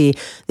volunteer,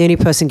 the only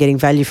person getting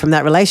value from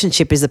that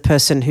relationship is the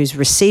person who's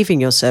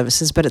receiving your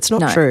services, but it's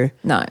not true.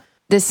 No.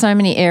 There's so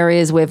many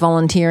areas where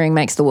volunteering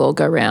makes the world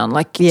go round.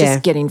 Like,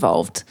 just get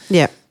involved.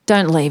 Yeah.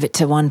 Don't leave it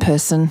to one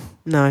person.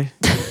 No,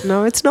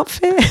 it's not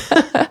fair.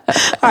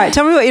 All right,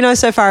 tell me what you know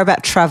so far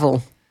about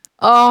travel.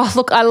 Oh,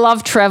 look, I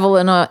love travel,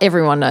 and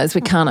everyone knows we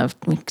couldn't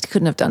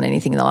have done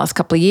anything in the last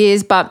couple of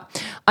years,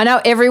 but I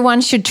know everyone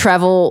should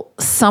travel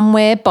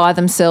somewhere by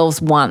themselves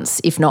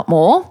once, if not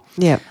more.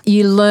 Yeah.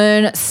 You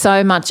learn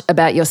so much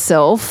about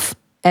yourself,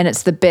 and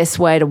it's the best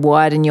way to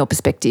widen your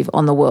perspective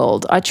on the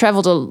world. I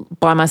travelled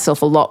by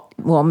myself a lot,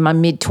 in my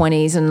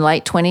mid-20s and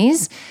late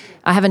 20s.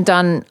 I haven't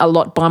done a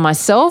lot by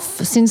myself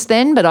since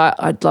then, but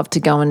I'd love to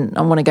go, and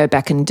I want to go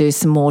back and do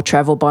some more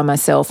travel by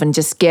myself and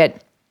just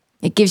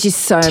it gives you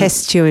so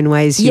test you in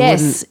ways you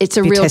wouldn't it's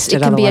a be real.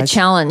 tested It can be a otherwise.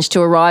 challenge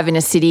to arrive in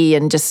a city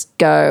and just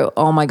go,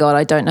 oh my God,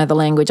 I don't know the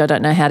language, I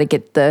don't know how to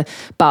get the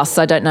bus,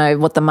 I don't know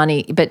what the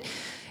money, but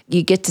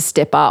you get to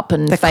step up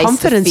and The face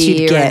confidence the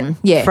fear you'd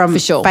get from for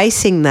sure.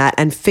 facing that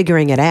and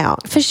figuring it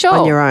out For sure.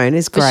 on your own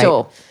is great. For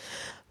sure.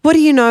 What do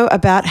you know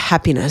about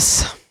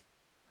happiness?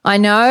 I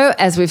know,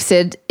 as we've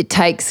said, it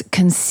takes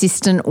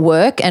consistent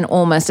work and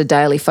almost a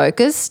daily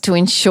focus to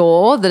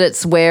ensure that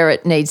it's where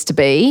it needs to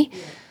be.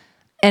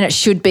 And it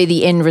should be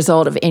the end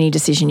result of any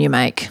decision you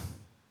make.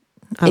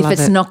 If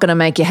it's not going to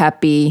make you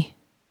happy,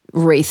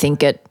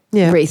 rethink it.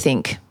 Yeah.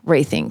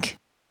 Rethink.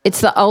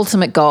 It's the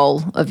ultimate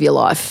goal of your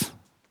life.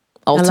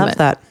 Ultimate. I love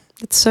that.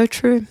 It's so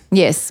true.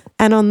 Yes.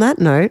 And on that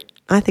note,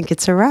 I think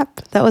it's a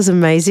wrap. That was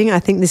amazing. I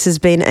think this has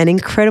been an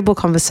incredible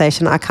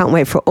conversation. I can't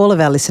wait for all of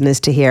our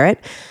listeners to hear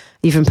it.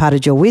 You've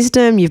imparted your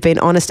wisdom. You've been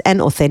honest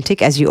and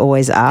authentic, as you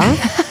always are.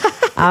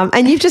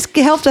 And you've just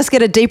helped us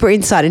get a deeper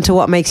insight into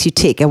what makes you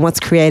tick and what's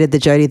created the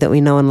Jody that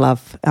we know and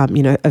love,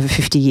 over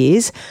 50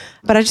 years.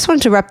 But I just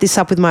wanted to wrap this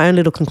up with my own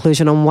little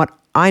conclusion on what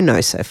I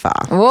know so far.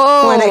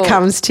 Whoa. When it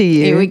comes to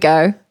you. Here we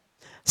go.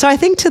 So I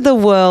think to the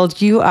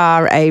world, you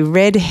are a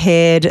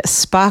red-haired,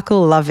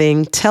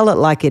 sparkle-loving, tell it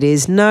like it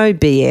is, no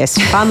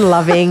BS,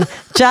 fun-loving,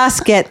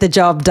 just get the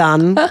job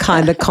done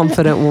kind of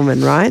confident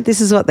woman, right?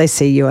 This is what they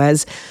see you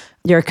as.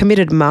 You're a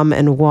committed mum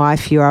and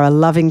wife. You are a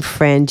loving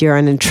friend. You're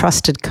an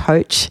entrusted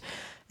coach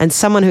and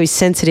someone who is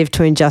sensitive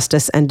to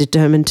injustice and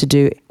determined to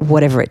do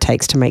whatever it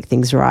takes to make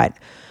things right.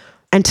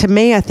 And to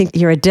me, I think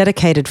you're a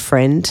dedicated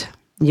friend.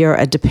 You're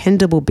a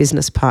dependable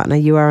business partner.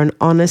 You are an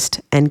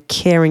honest and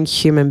caring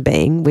human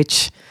being,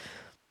 which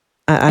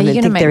I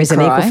don't think there is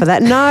an equal for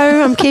that.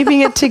 No, I'm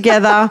keeping it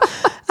together.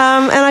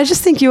 And I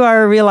just think you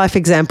are a real life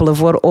example of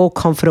what all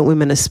confident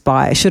women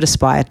should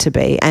aspire to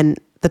be, and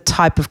the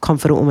type of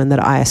confident woman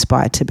that I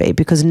aspire to be,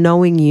 because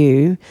knowing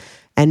you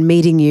and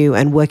meeting you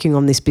and working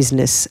on this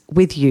business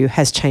with you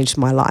has changed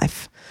my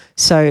life.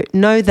 So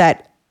know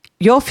that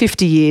your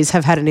 50 years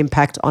have had an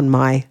impact on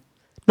my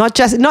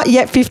not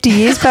yet 50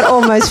 years, but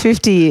almost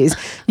 50 years.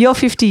 Your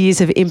 50 years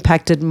have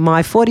impacted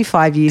my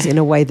 45 years in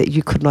a way that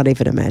you could not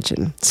even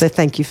imagine. So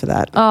thank you for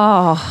that.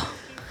 Oh,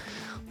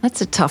 that's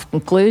a tough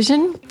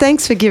conclusion.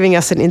 Thanks for giving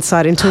us an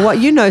insight into what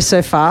you know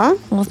so far.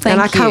 Well, thank you.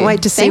 And I can't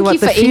wait to see what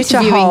the future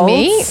holds.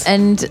 Thank you for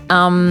interviewing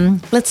me,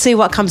 and let's see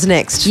what comes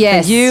next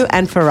yes. for you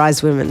and for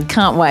Rise Women.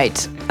 Can't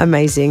wait.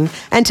 Amazing.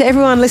 And to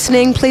everyone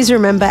listening, please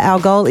remember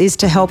our goal is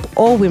to help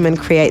all women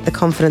create the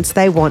confidence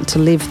they want to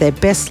live their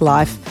best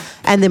life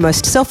and their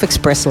most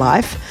self-expressed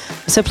life.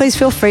 So please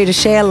feel free to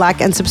share,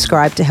 like and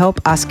subscribe to help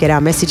us get our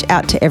message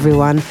out to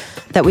everyone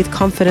that with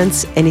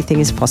confidence, anything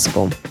is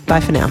possible.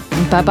 Bye for now.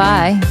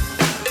 Bye-bye.